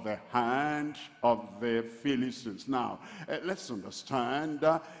of the hand of the Philistines. Now, let's understand,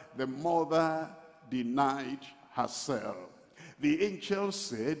 the mother denied herself. The angel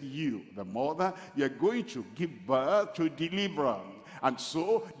said, you, the mother, you're going to give birth to a deliverer. And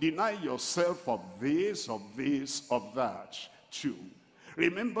so deny yourself of this, of that too.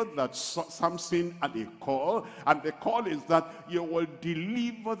 Remember that Samson had a call, and the call is that you will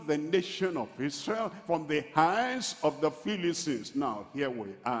deliver the nation of Israel from the hands of the Philistines. Now, here we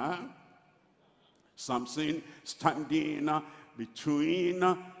are. Samson standing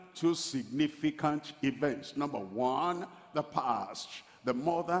between two significant events. Number one, the past. The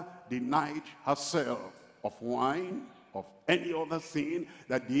mother denied herself of wine, of any other thing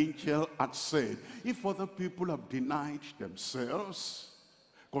that the angel had said. If other people have denied themselves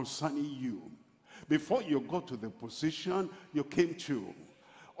concerning you, before you got to the position you came to,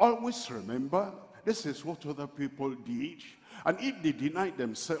 always remember, this is what other people did. And if they deny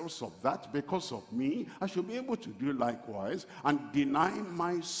themselves of that because of me, I should be able to do likewise and deny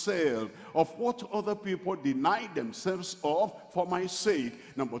myself of what other people deny themselves of for my sake.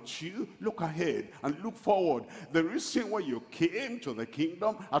 Number two, look ahead and look forward. The reason why you came to the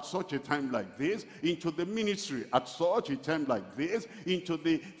kingdom at such a time like this, into the ministry at such a time like this, into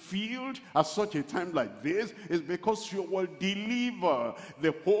the field at such a time like this, is because you will deliver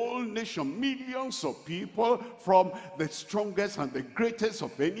the whole nation, millions of people, from the strongest and the greatest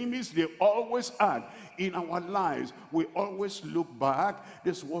of enemies. They always are in our lives. We always look back.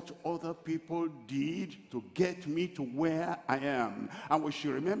 This is what other people did to get me to where I am, and we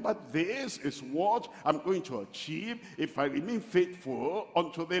should remember this is what I'm going to achieve if I remain faithful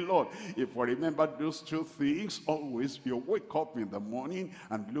unto the Lord. If we remember those two things, always you wake up in the morning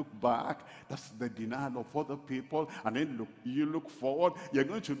and look back. That's the denial of other people. And then you look forward. You're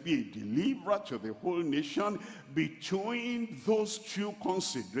going to be a deliverer to the whole nation. Between those two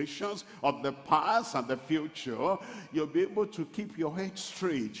considerations of the past and the future, you'll be able to keep your head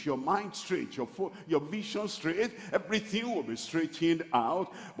straight, your mind straight, your vision straight. Everything will be straightened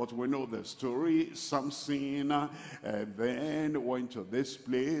out. But we know the story. Samson then went to this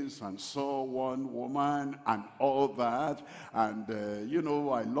place and saw one woman and all that. And you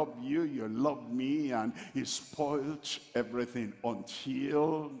know, I love you, you love me. And he spoiled everything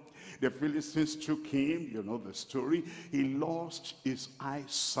until the Philistines took him. You know the story. He lost his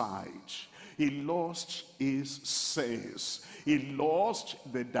eyesight. He lost his sense. He lost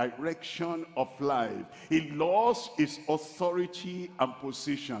the direction of life. He lost his authority and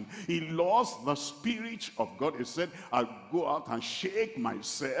position. He lost the Spirit of God. He said, I'll go out and shake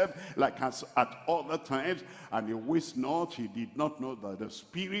myself like as at other times. And he wist not, he did not know that the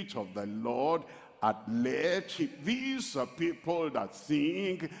Spirit of the Lord had led him. These are people that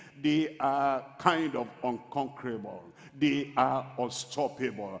think they are kind of unconquerable. They are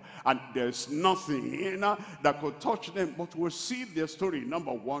unstoppable, and there's nothing that could touch them. But we'll see their story.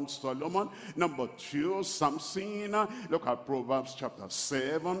 Number one, Solomon. Number two, Samson. Look at Proverbs chapter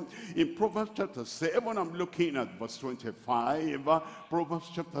 7. In Proverbs chapter 7, I'm looking at verse 25. Proverbs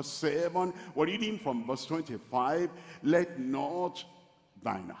chapter 7, we're reading from verse 25. Let not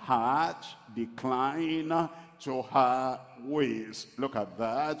thine heart decline to her ways. Look at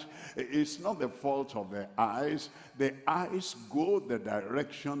that. It's not the fault of the eyes. The eyes go the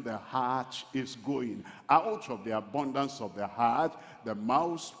direction the heart is going. Out of the abundance of the heart, the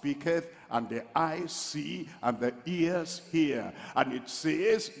mouth speaketh, and the eyes see, and the ears hear. And it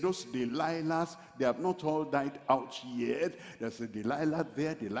says, those Delilahs, they have not all died out yet. There's a Delilah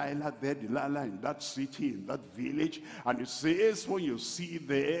there, Delilah there, Delilah in that city, in that village. And it says, when you see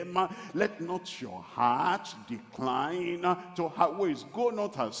them, let not your heart decline to her ways. Go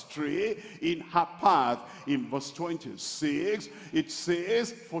not astray in her path. In verse 26, it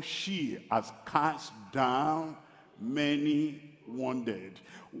says, for she has cast down many wounded.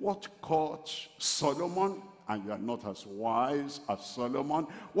 What caught Solomon? And you are not as wise as Solomon.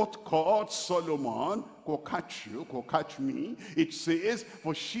 What caught Solomon could catch you, could catch me. It says,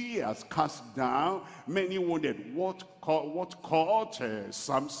 for she has cast down many wounded. What caught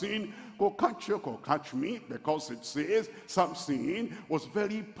Samson could catch you, could catch me, because it says Samson was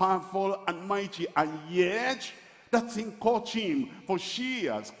very powerful and mighty, and yet that thing caught him. For she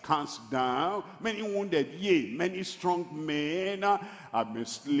has cast down many wounded, yea, many strong men have been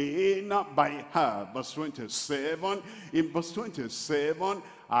slain by her. Verse 27. In verse 27,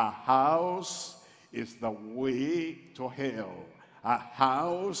 our house is the way to hell. Our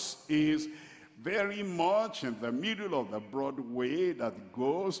house is very much in the middle of the broad way that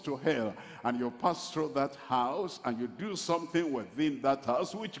goes to hell. And you pass through that house and you do something within that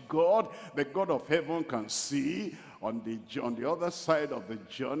house, which God, the God of heaven, can see. On the other side of the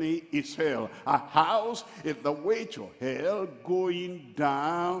journey is hell. A house is the way to hell, going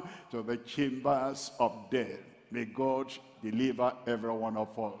down to the chambers of death. May God deliver every one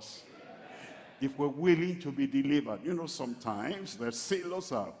of us, if we're willing to be delivered. You know, sometimes the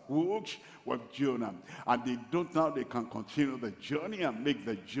sailors are hooked with Jonah, and they don't know they can continue the journey and make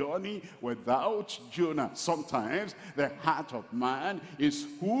the journey without Jonah. Sometimes the heart of man is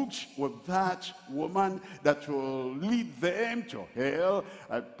hooked with that woman that will lead them to hell.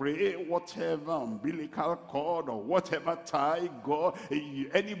 I pray whatever umbilical cord or whatever tie God,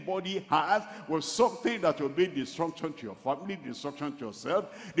 anybody has, with something that will be destruction to your family, destruction to yourself,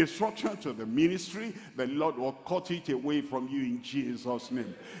 destruction to the ministry, the Lord will cut it away from you in Jesus'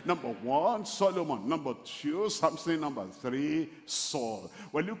 name. Number one, Solomon. Number two, Samson. Number three, Saul.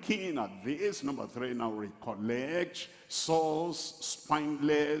 We're looking at this. Number three, now recollect Saul's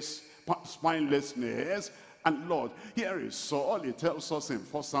spinelessness and Lord. Here is Saul. He tells us in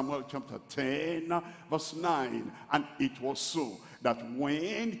 1 Samuel chapter 10, verse 9. And it was so that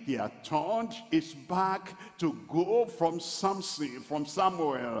when he had turned his back to go from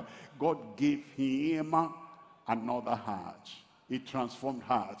Samuel, God gave him another heart, a transformed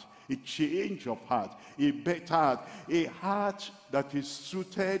heart, a change of heart, a better heart, a heart that is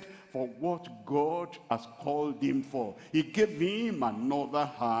suited for what God has called him for. He gave him another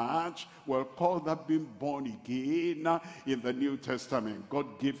heart. We'll call that being born again in the New Testament.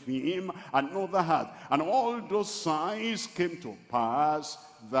 God gave him another heart. And all those signs came to pass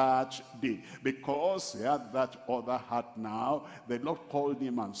that day. Because he had that other heart now, the Lord called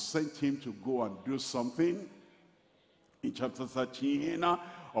him and sent him to go and do something. In chapter 13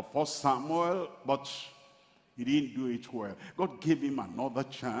 of 1 Samuel, but he didn't do it well. God gave him another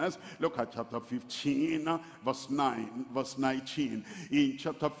chance. Look at chapter 15, verse 19. In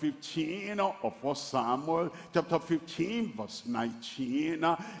chapter 15 of 1 Samuel, chapter 15, verse 19,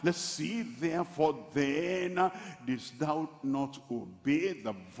 let's see, therefore then didst thou not obey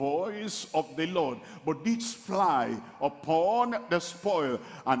the voice of the Lord, but didst fly upon the spoil,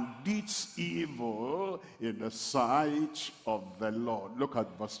 and didst evil in the sight of the Lord. Look at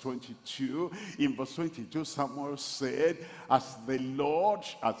verse 22. In verse 22, Samuel said, as the Lord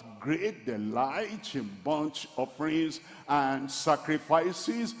has great delight in burnt offerings and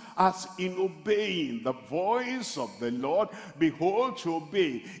sacrifices, as in obeying the voice of the Lord, behold, to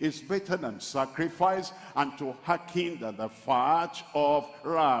obey is better than sacrifice, and to hearken than the fat of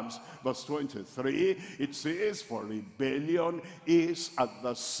rams. Verse 23, it says, for rebellion is as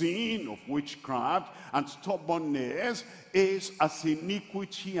the sin of witchcraft, and stubbornness is as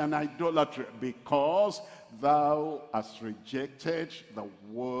iniquity and idolatry, because thou hast rejected the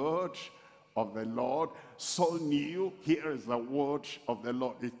word of the Lord. Saul knew, here is the word of the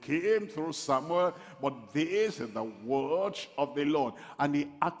Lord. It came through Samuel, but this is the word of the Lord. And he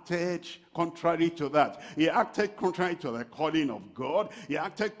acted contrary to that. He acted contrary to the calling of God. He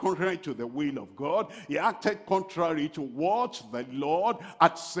acted contrary to the will of God. He acted contrary to what the Lord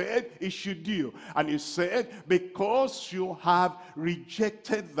had said he should do. And he said, because you have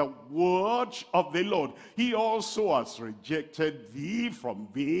rejected the word of the Lord, he also has rejected thee from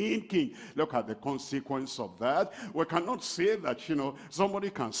being king. Look at the consequence of that. We cannot say that, somebody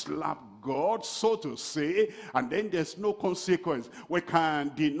can slap God, so to say, and then there's no consequence. We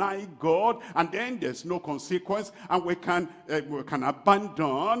can deny God, and then there's no consequence, and we can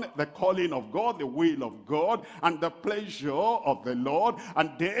abandon the calling of God, the will of God, and the pleasure of the Lord,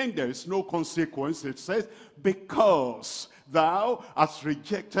 and then there is no consequence. It says, because thou hast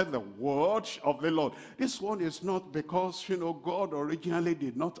rejected the word of the Lord. This one is not because, God originally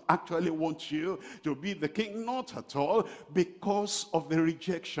did not actually want you to be the king. Not at all. Because of the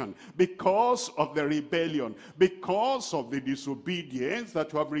rejection. Because of the rebellion. Because of the disobedience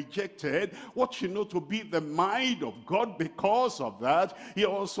that you have rejected what to be the mind of God. Because of that, he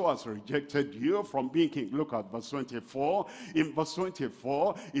also has rejected you from being king. Look at verse 24. In verse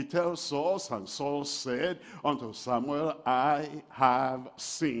 24, it tells us, and Saul said unto Samuel, I have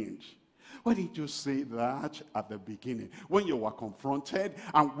sinned. Why didn't you say that at the beginning? When you were confronted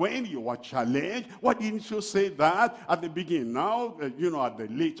and when you were challenged, why didn't you say that at the beginning? Now, at the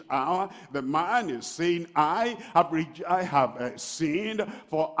late hour, the man is saying, I have sinned,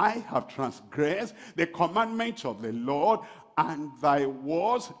 for I have transgressed the commandment of the Lord, and thy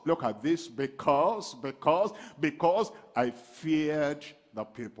words, look at this, because I feared the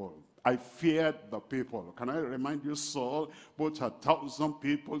people. I feared the people. Can I remind you, Saul put 1,000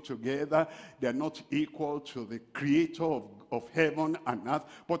 people together. They're not equal to the creator of heaven and earth.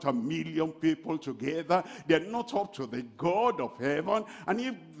 Put 1,000,000 people together. They're not up to the God of heaven. And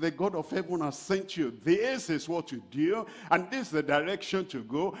if the God of heaven has sent you, this is what you do, and this is the direction to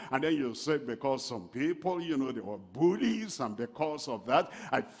go. And then you say, because some people, they were bullies, and because of that,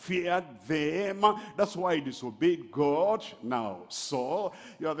 I feared them. That's why I disobeyed God. Now, Saul,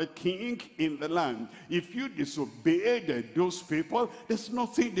 you are the king in the land. If you disobeyed those people, there's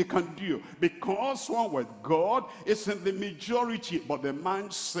nothing they can do, because one with God is in the majority. But the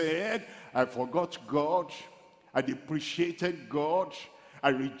man said, I forgot God, I depreciated God, I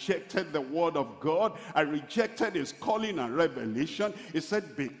rejected the word of God, I rejected his calling and revelation. He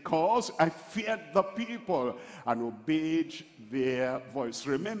said, because I feared the people and obeyed their voice.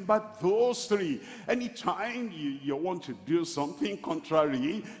 Remember those three. Anytime you want to do something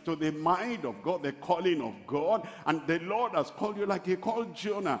contrary to the mind of God, the calling of God, and the Lord has called you like he called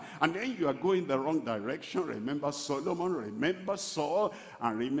Jonah, and then you are going the wrong direction, remember Solomon, remember Saul,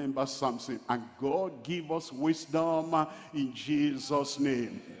 and remember Samson. And God give us wisdom in Jesus' name.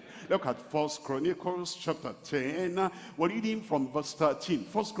 Look at 1 Chronicles chapter 10. We're reading from verse 13.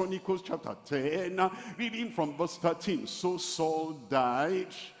 1 Chronicles chapter 10, reading from verse 13. So Saul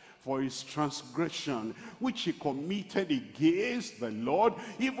died for his transgression, which he committed against the Lord,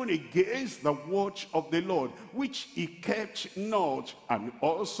 even against the watch of the Lord, which he kept not, and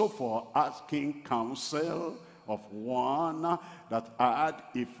also for asking counsel of one that had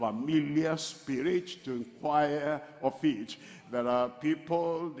a familiar spirit to inquire of it. There are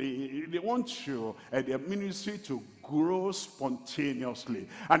people, they want you and their ministry to grow spontaneously,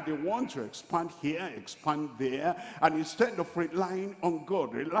 and they want to expand here, expand there, and instead of relying on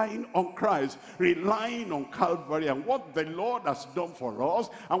God, relying on Christ, relying on Calvary and what the Lord has done for us,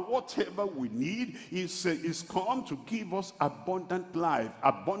 and whatever we need is come to give us abundant life,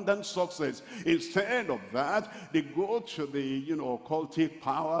 abundant success. Instead of that, they go to the occultic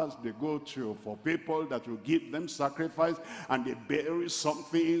powers. They go to for people that will give them sacrifice, and they bury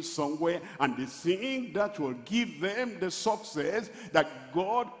something somewhere, and they think that will give them the success that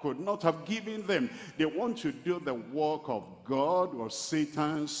God could not have given them. They want to do the work of God or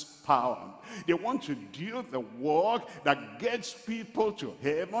Satan's power. They want to do the work that gets people to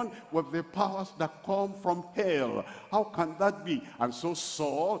heaven with the powers that come from hell. How can that be? And so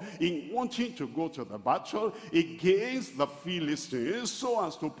Saul, in wanting to go to the battle against the Philistines so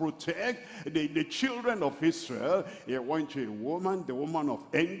as to protect the children of Israel, he went to a woman, the woman of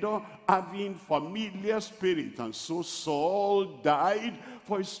Endor, having familiar spirit. And so Saul died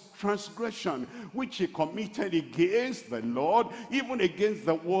for his transgression, which he committed against the Lord, even against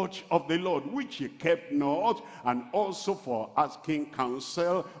the watch of the Lord, which he kept not, and also for asking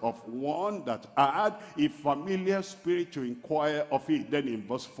counsel of one that had a familiar spirit to inquire of it. Then in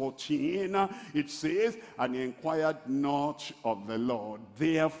verse 14, it says, and he inquired not of the Lord.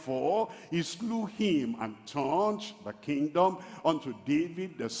 Therefore he slew him and turned the kingdom unto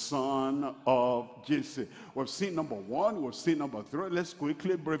David the son of Jesse. We've seen number one, we've seen number three. Let's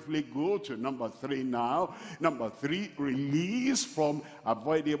quickly, briefly go to number three now. Number three, release from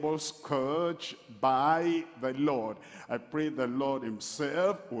avoidable scourge by the Lord. I pray the Lord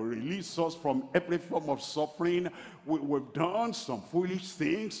himself will release us from every form of suffering. We've done some foolish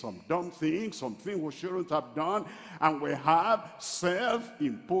things, some dumb things, some things we shouldn't have done, and we have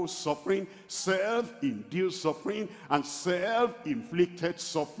self-imposed suffering, self-induced suffering, and self-inflicted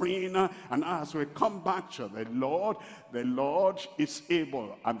suffering. And as we come back to the Lord is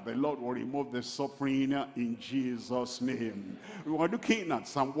able, and the Lord will remove the suffering in Jesus' name. We were looking at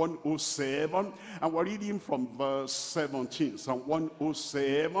Psalm 107, and we're reading from verse 17. Psalm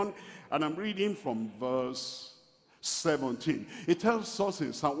 107, and I'm reading from verse 17. It tells us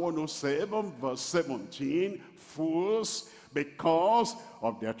in Psalm 107 verse 17, fools, because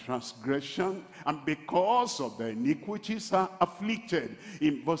of their transgression and because of their iniquities are afflicted.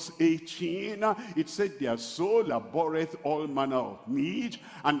 In verse 18, it said, their soul abhorreth all manner of meat,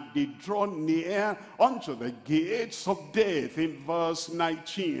 and they draw near unto the gates of death. In verse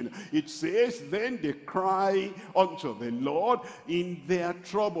 19, it says, then they cry unto the Lord in their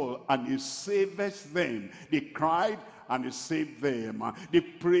trouble, and he saveth them. They cried, and he saved them. They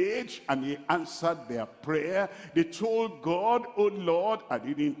prayed, and he answered their prayer. They told God, oh Lord, I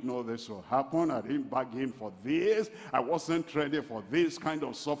didn't know this will happen. I didn't beg him for this. I wasn't ready for this kind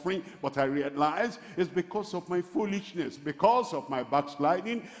of suffering. But I realized it's because of my foolishness, because of my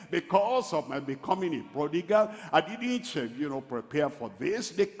backsliding, because of my becoming a prodigal. I didn't, prepare for this.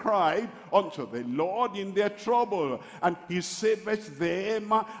 They cried unto the Lord in their trouble, and he saveth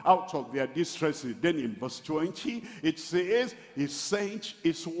them out of their distresses. Then in verse 20, it says, he sent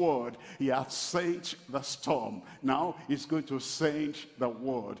his word. He hath sent the storm. Now he's going to send the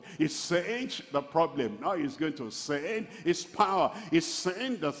word. He sent the problem. Now he's going to send his power. He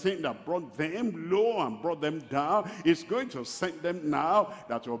sent the thing that brought them low and brought them down. He's going to send them now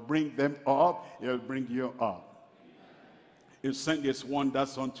that will bring them up. He'll bring you up. He'll send his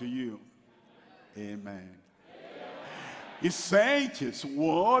wonders unto you. Amen. He sent his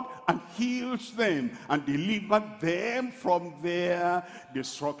word and healed them and delivered them from their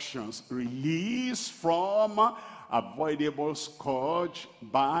destructions. Release from avoidable scourge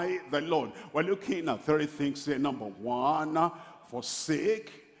by the Lord. We're looking at three things here. Number one,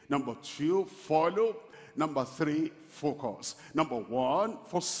 forsake. Number two, follow. Number three, focus. Number one,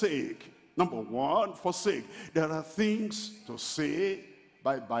 forsake. Number one, forsake. There are things to say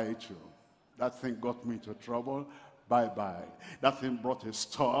bye-bye to. That thing got me into trouble. Bye-bye. That thing brought a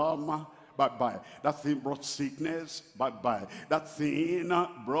storm. Bye-bye. That thing brought sickness. Bye-bye. That thing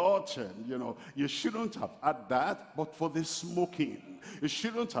brought, you shouldn't have had that, but for the smoking. You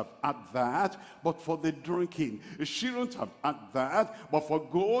shouldn't have had that, but for the drinking. You shouldn't have had that, but for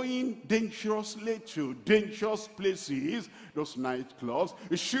going dangerously to dangerous places, those nightclubs.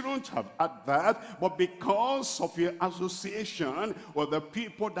 You shouldn't have had that, but because of your association with the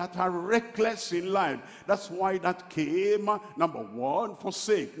people that are reckless in life. That's why that came. Number one,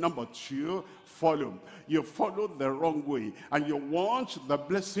 forsake. Number two, follow. You followed the wrong way and you want the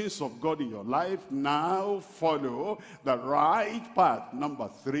blessings of God in your life. Now follow the right path. Number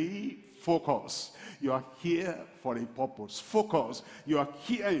three, focus. You are here for a purpose. Focus. You are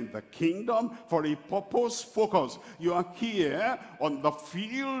here in the kingdom for a purpose. Focus. You are here on the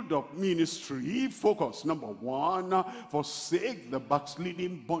field of ministry. Focus. Number one, forsake the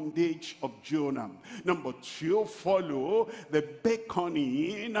backsliding bondage of Jonah. Number two, follow the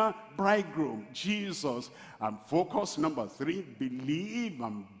beckoning bridegroom, Jesus. And focus. Number three, believe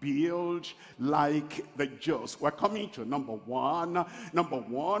and build like the just. We're coming to number one. Number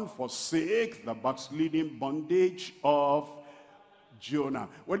one, forsake the backsliding bondage of Jonah.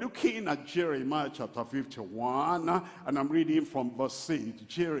 We're looking at Jeremiah chapter 51, and I'm reading from verse 8.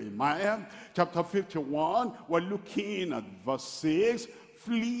 Jeremiah chapter 51, we're looking at verse 6.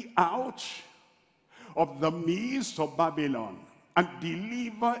 Flee out of the midst of Babylon, and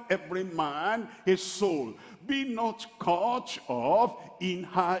deliver every man his soul. Be not caught up in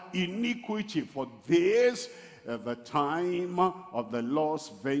her iniquity, for this the time of the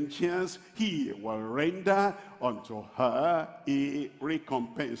Lord's vengeance. He will render unto her a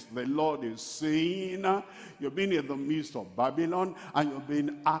recompense. The Lord is saying, you've been in the midst of Babylon, and you've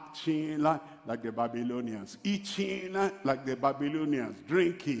been acting like the Babylonians, eating like the Babylonians,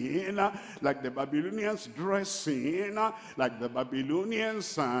 drinking like the Babylonians, dressing like the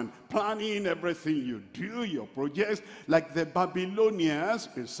Babylonians, and planning everything you do, your projects, like the Babylonians.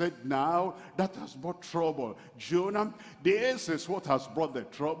 He said, now that has brought trouble. Jonah, this is what has brought the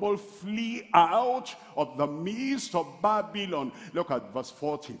trouble. Flee out of the midst of Babylon. Look at verse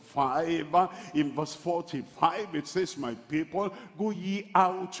 45. In verse 45 it says, my people, go ye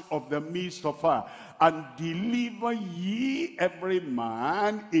out of the midst of her, and deliver ye every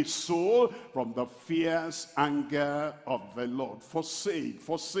man his soul from the fierce anger of the Lord.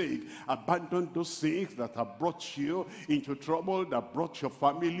 Forsake, abandon those things that have brought you into trouble, that brought your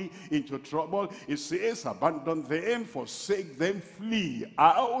family into trouble. It says, abandon them, forsake them, flee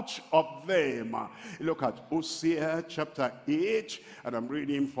out of them. Look at Hosea chapter 8, and I'm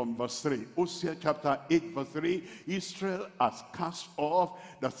reading from verse 3. Hosea chapter 8 verse 3. Israel has cast off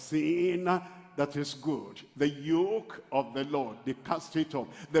the sin that is good. The yoke of the Lord, they cast it off.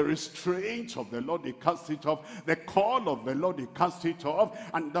 The restraint of the Lord, they cast it off. The call of the Lord, they cast it off.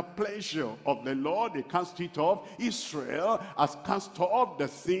 And the pleasure of the Lord, they cast it off. Israel has cast off the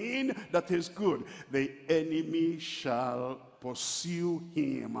sin that is good. The enemy shall pursue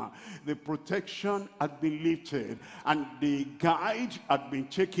him. The protection had been lifted, and the guide had been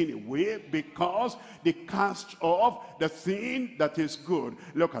taken away, because they cast off the thing that is good.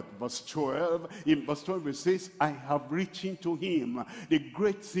 Look at verse 12. In verse 12 it says, I have written to him the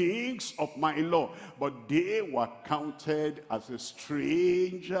great things of my law, but they were counted as a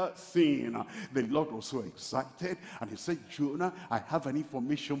strange thing. The Lord was so excited, and he said, Jonah, I have an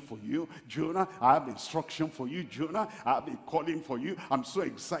information for you. Jonah, I have instruction for you. Jonah, I have a calling for you. I'm so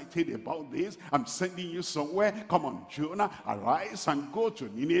excited about this. I'm sending you somewhere. Come on, Jonah, arise and go to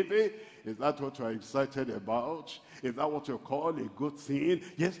Nineveh. Is that what you're excited about? Is that what you call a good thing?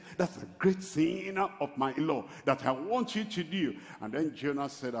 Yes, that's a great thing of my law that I want you to do. And then Jonah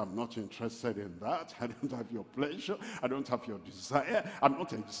said, I'm not interested in that. I don't have your pleasure. I don't have your desire. I'm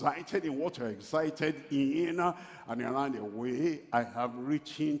not excited in what you're excited in. And around the way, I have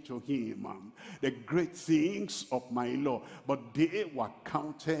written to him the great things of my law, but they were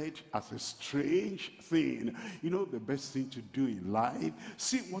counted as a strange thing. You know, the best thing to do in life,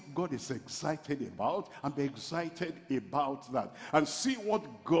 see what God is excited about and be excited about that, and see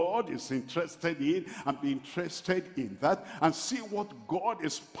what God is interested in and be interested in that, and see what God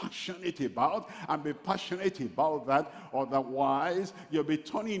is passionate about and be passionate about that. Otherwise, you'll be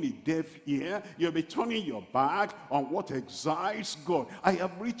turning a deaf ear, you'll be turning your back on what excites God. I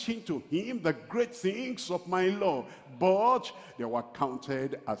have written to him the great things of my law, but they were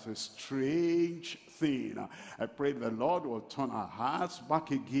counted as a strange thing. I pray the Lord will turn our hearts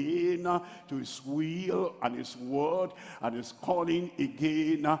back again to his will and his word and his calling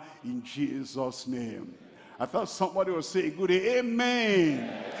again in Jesus' name. I thought somebody would say good amen.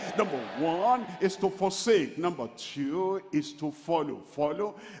 Number one is to forsake. Number two is to follow.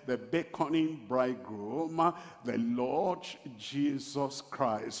 Follow the beckoning bridegroom, the Lord Jesus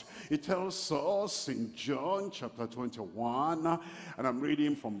Christ. It tells us in John chapter 21, and I'm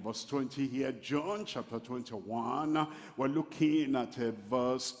reading from verse 20 here. John chapter 21, we're looking at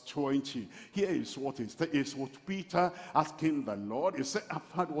verse 20. Here is what Peter asking the Lord. He said, I've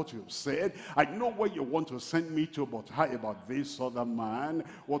heard what you've said. I know where you want to send me to, but how about this other man?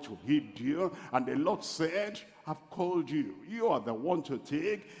 What will he do? And the Lord said, I've called you. You are the one to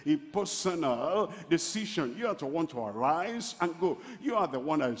take a personal decision. You are the one to arise and go. You are the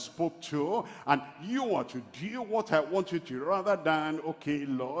one I spoke to, and you are to do what I want you to, rather than, okay,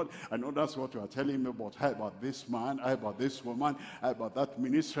 Lord, I know that's what you are telling me, but how about this man? How about this woman? How about that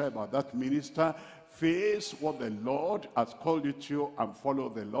minister? How about that minister? Face what the Lord has called you to and follow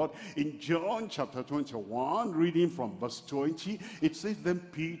the Lord. In John chapter 21, reading from verse 20, it says, Then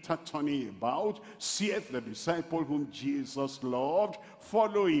Peter, turning about, seeth the disciple whom Jesus loved,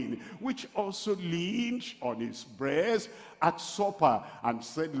 following, which also leaned on his breast at supper, and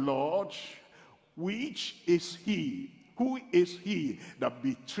said, Lord, which is he? Who is he that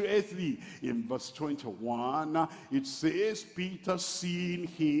betrayeth thee? In verse 21, it says, Peter, seeing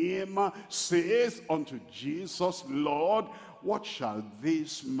him, says unto Jesus, Lord, what shall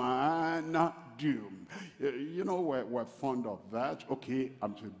this man do? You know, we're fond of that. Okay,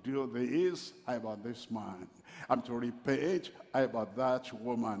 I'm to do this. How about this man? I'm to repent. How about that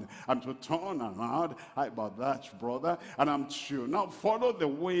woman? I'm to turn around. How about that brother? And I'm to now follow the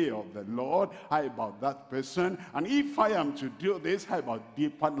way of the Lord. How about that person? And if I am to do this, how about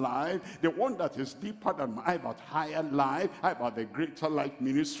deeper life? The one that is deeper than mine. How about higher life? How about the greater life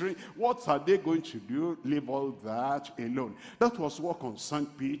ministry? What are they going to do? Leave all that alone. That was what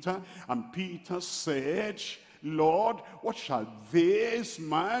concerned Peter. And Peter said, Lord, what shall this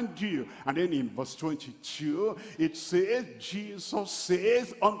man do? And then in verse 22, it says, Jesus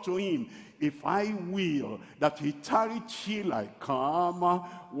says unto him, If I will that he tarry till I come,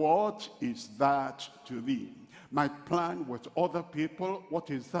 what is that to thee? My plan with other people, what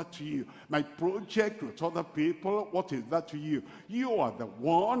is that to you? My project with other people, what is that to you? You are the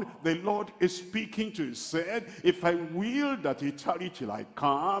one the Lord is speaking to. He said, if I will that he tarry till I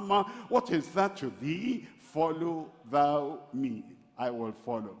come, what is that to thee? Follow thou me. I will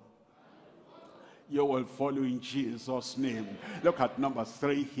follow. You will follow in Jesus' name. Look at number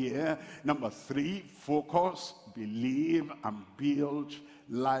 3 here. Number 3, focus, believe, and build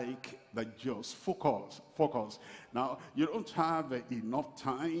like the just. Focus. Now, you don't have enough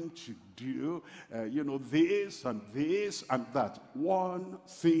time to do, this and this and that. One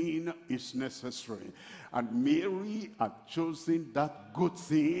thing is necessary. And Mary had chosen that good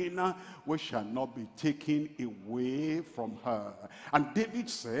thing which shall not be taken away from her. And David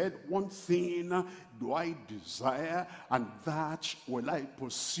said, one thing do I desire, and that will I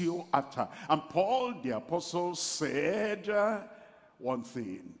pursue after. And Paul the apostle said, one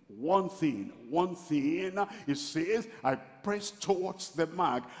thing. It says, I press towards the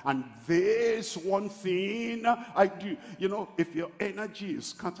mark, and this one thing I do. You know, if your energy is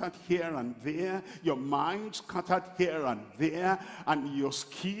scattered here and there, your mind scattered here and there, and your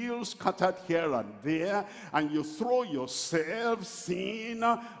skills scattered here and there, and you throw yourself sin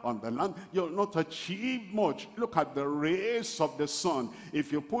on the land, you'll not achieve much. Look at the rays of the sun.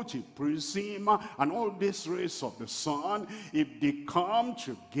 If you put a prism and all these rays of the sun, if they come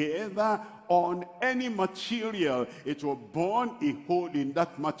together on any material, it will burn a hole in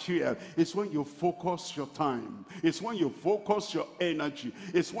that material. It's when you focus your time. It's when you focus your energy.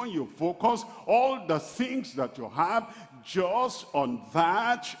 It's when you focus all the things that you have just on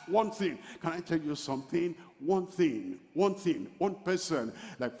that one thing. Can I tell you something? One thing, one person.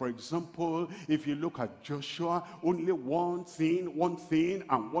 Like, for example, if you look at Joshua, only one thing,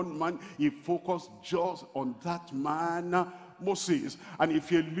 and one man, he focused just on that man, Moses. And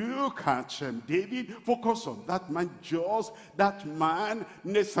if you look at David, focus on that man, just that man,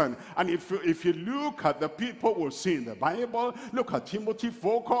 Nathan. And if you look at the people we'll see in the Bible, look at Timothy,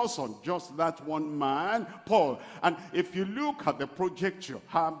 focus on just that one man, Paul. And if you look at the project you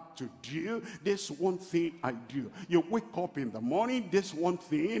have to do, this one thing I do. You wake up in the morning, this one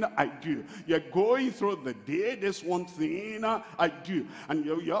thing I do. You're going through the day, this one thing I do. And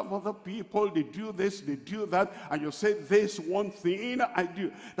you have other people, they do this, they do that, and you say, this one thing I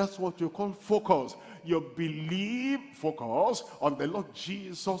do. That's what you call focus. You believe, focus on the Lord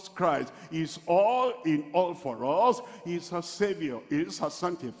Jesus Christ. He's all in all for us. He's our Savior. He is our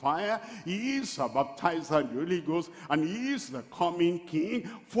sanctifier. He is our baptizer in the Holy Ghost. And He is the coming King.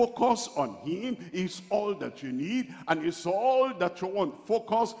 Focus on Him. He's all that you need. And it's all that you want.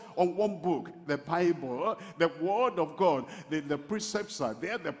 Focus on one book, the Bible, the Word of God. The precepts are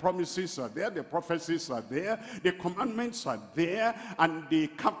there. The promises are there. The prophecies are there. The commandments are there. And the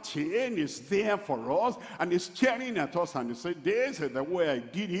captain is there for us, and he's staring at us, and he said, this is the way I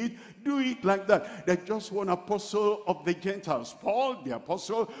did it, do it like that. There's just one apostle of the Gentiles, Paul the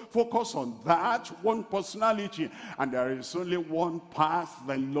apostle. Focus on that one personality, and there is only one path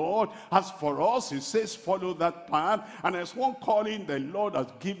the Lord has for us. He says follow that path, and there's one calling the Lord has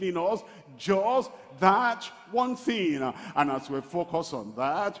given us, just that one thing. And as we focus on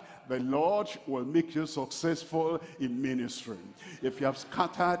that, the Lord will make you successful in ministry. If you have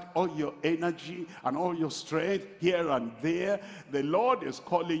scattered all your energy and all your strength here and there, the Lord is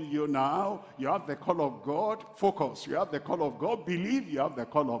calling you now. You have the call of God. Focus. You have the call of God. Believe you have the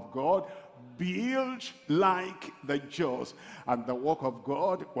call of God. Build like the just, and the work of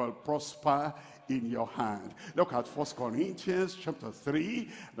God will prosper in your hand. Look at 1 Corinthians chapter 3,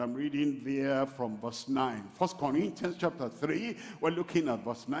 and I'm reading there from verse 9. 1 Corinthians chapter 3, we're looking at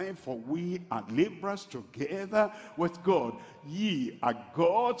verse 9. For we are laborers together with God. Ye are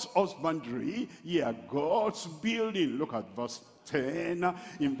God's husbandry, ye are God's building. Look at verse 10.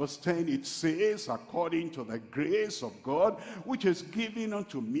 In verse 10 it says, according to the grace of God, which is given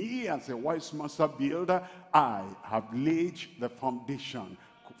unto me as a wise master builder, I have laid the foundation.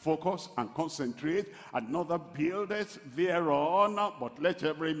 Focus and concentrate. Another buildeth thereon, but let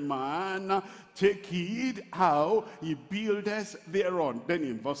every man take heed how he buildeth thereon. Then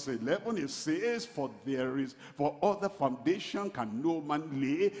in verse 11 it says, for other foundation can no man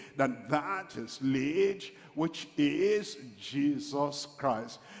lay than that is laid, which is Jesus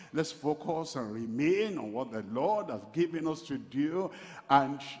Christ. Let's focus and remain on what the Lord has given us to do,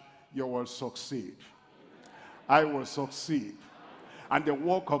 and you will succeed. I will succeed. And the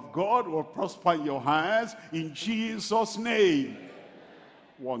work of God will prosper in your hands in Jesus' name.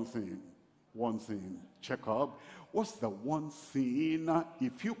 One thing, check up. What's the one thing,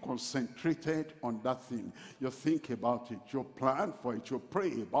 if you concentrated on that thing, you think about it, you plan for it, you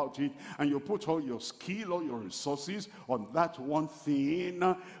pray about it, and you put all your skill, all your resources on that one thing,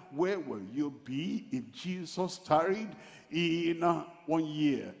 where will you be if Jesus tarried in 1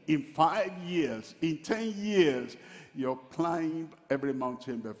 year, in 5 years, in 10 years? You'll climb every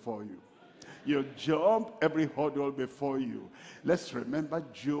mountain before you. You'll jump every hurdle before you. Let's remember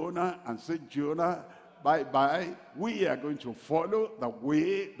Jonah and say, Jonah, bye-bye. We are going to follow the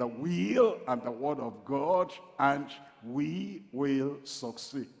way, the will, and the word of God, and we will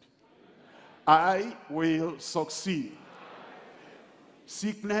succeed. I will succeed.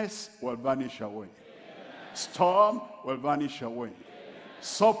 Sickness will vanish away. Storm will vanish away.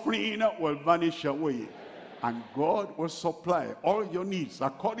 Suffering will vanish away. And God will supply all your needs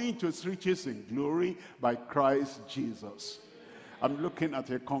according to his riches in glory by Christ Jesus. I'm looking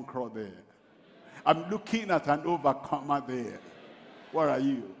at a conqueror there. I'm looking at an overcomer there. Where are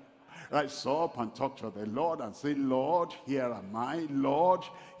you? Rise up and talk to the Lord and say, Lord, here am I. Lord,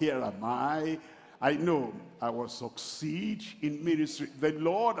 here am I. I know I will succeed in ministry. The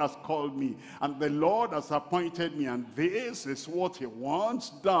Lord has called me, and the Lord has appointed me, and this is what he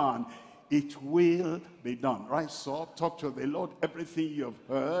wants done. It will be done. Rise up, talk to the Lord. Everything you have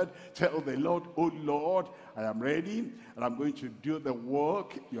heard, tell the Lord, oh Lord, I am ready, and I'm going to do the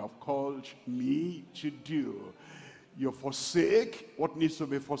work you have called me to do. You forsake what needs to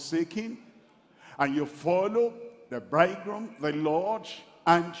be forsaken, and you follow the bridegroom, the Lord,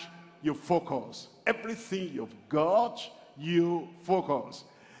 and you focus. Everything you've got, you focus.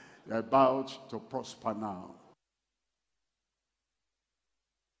 You're about to prosper now.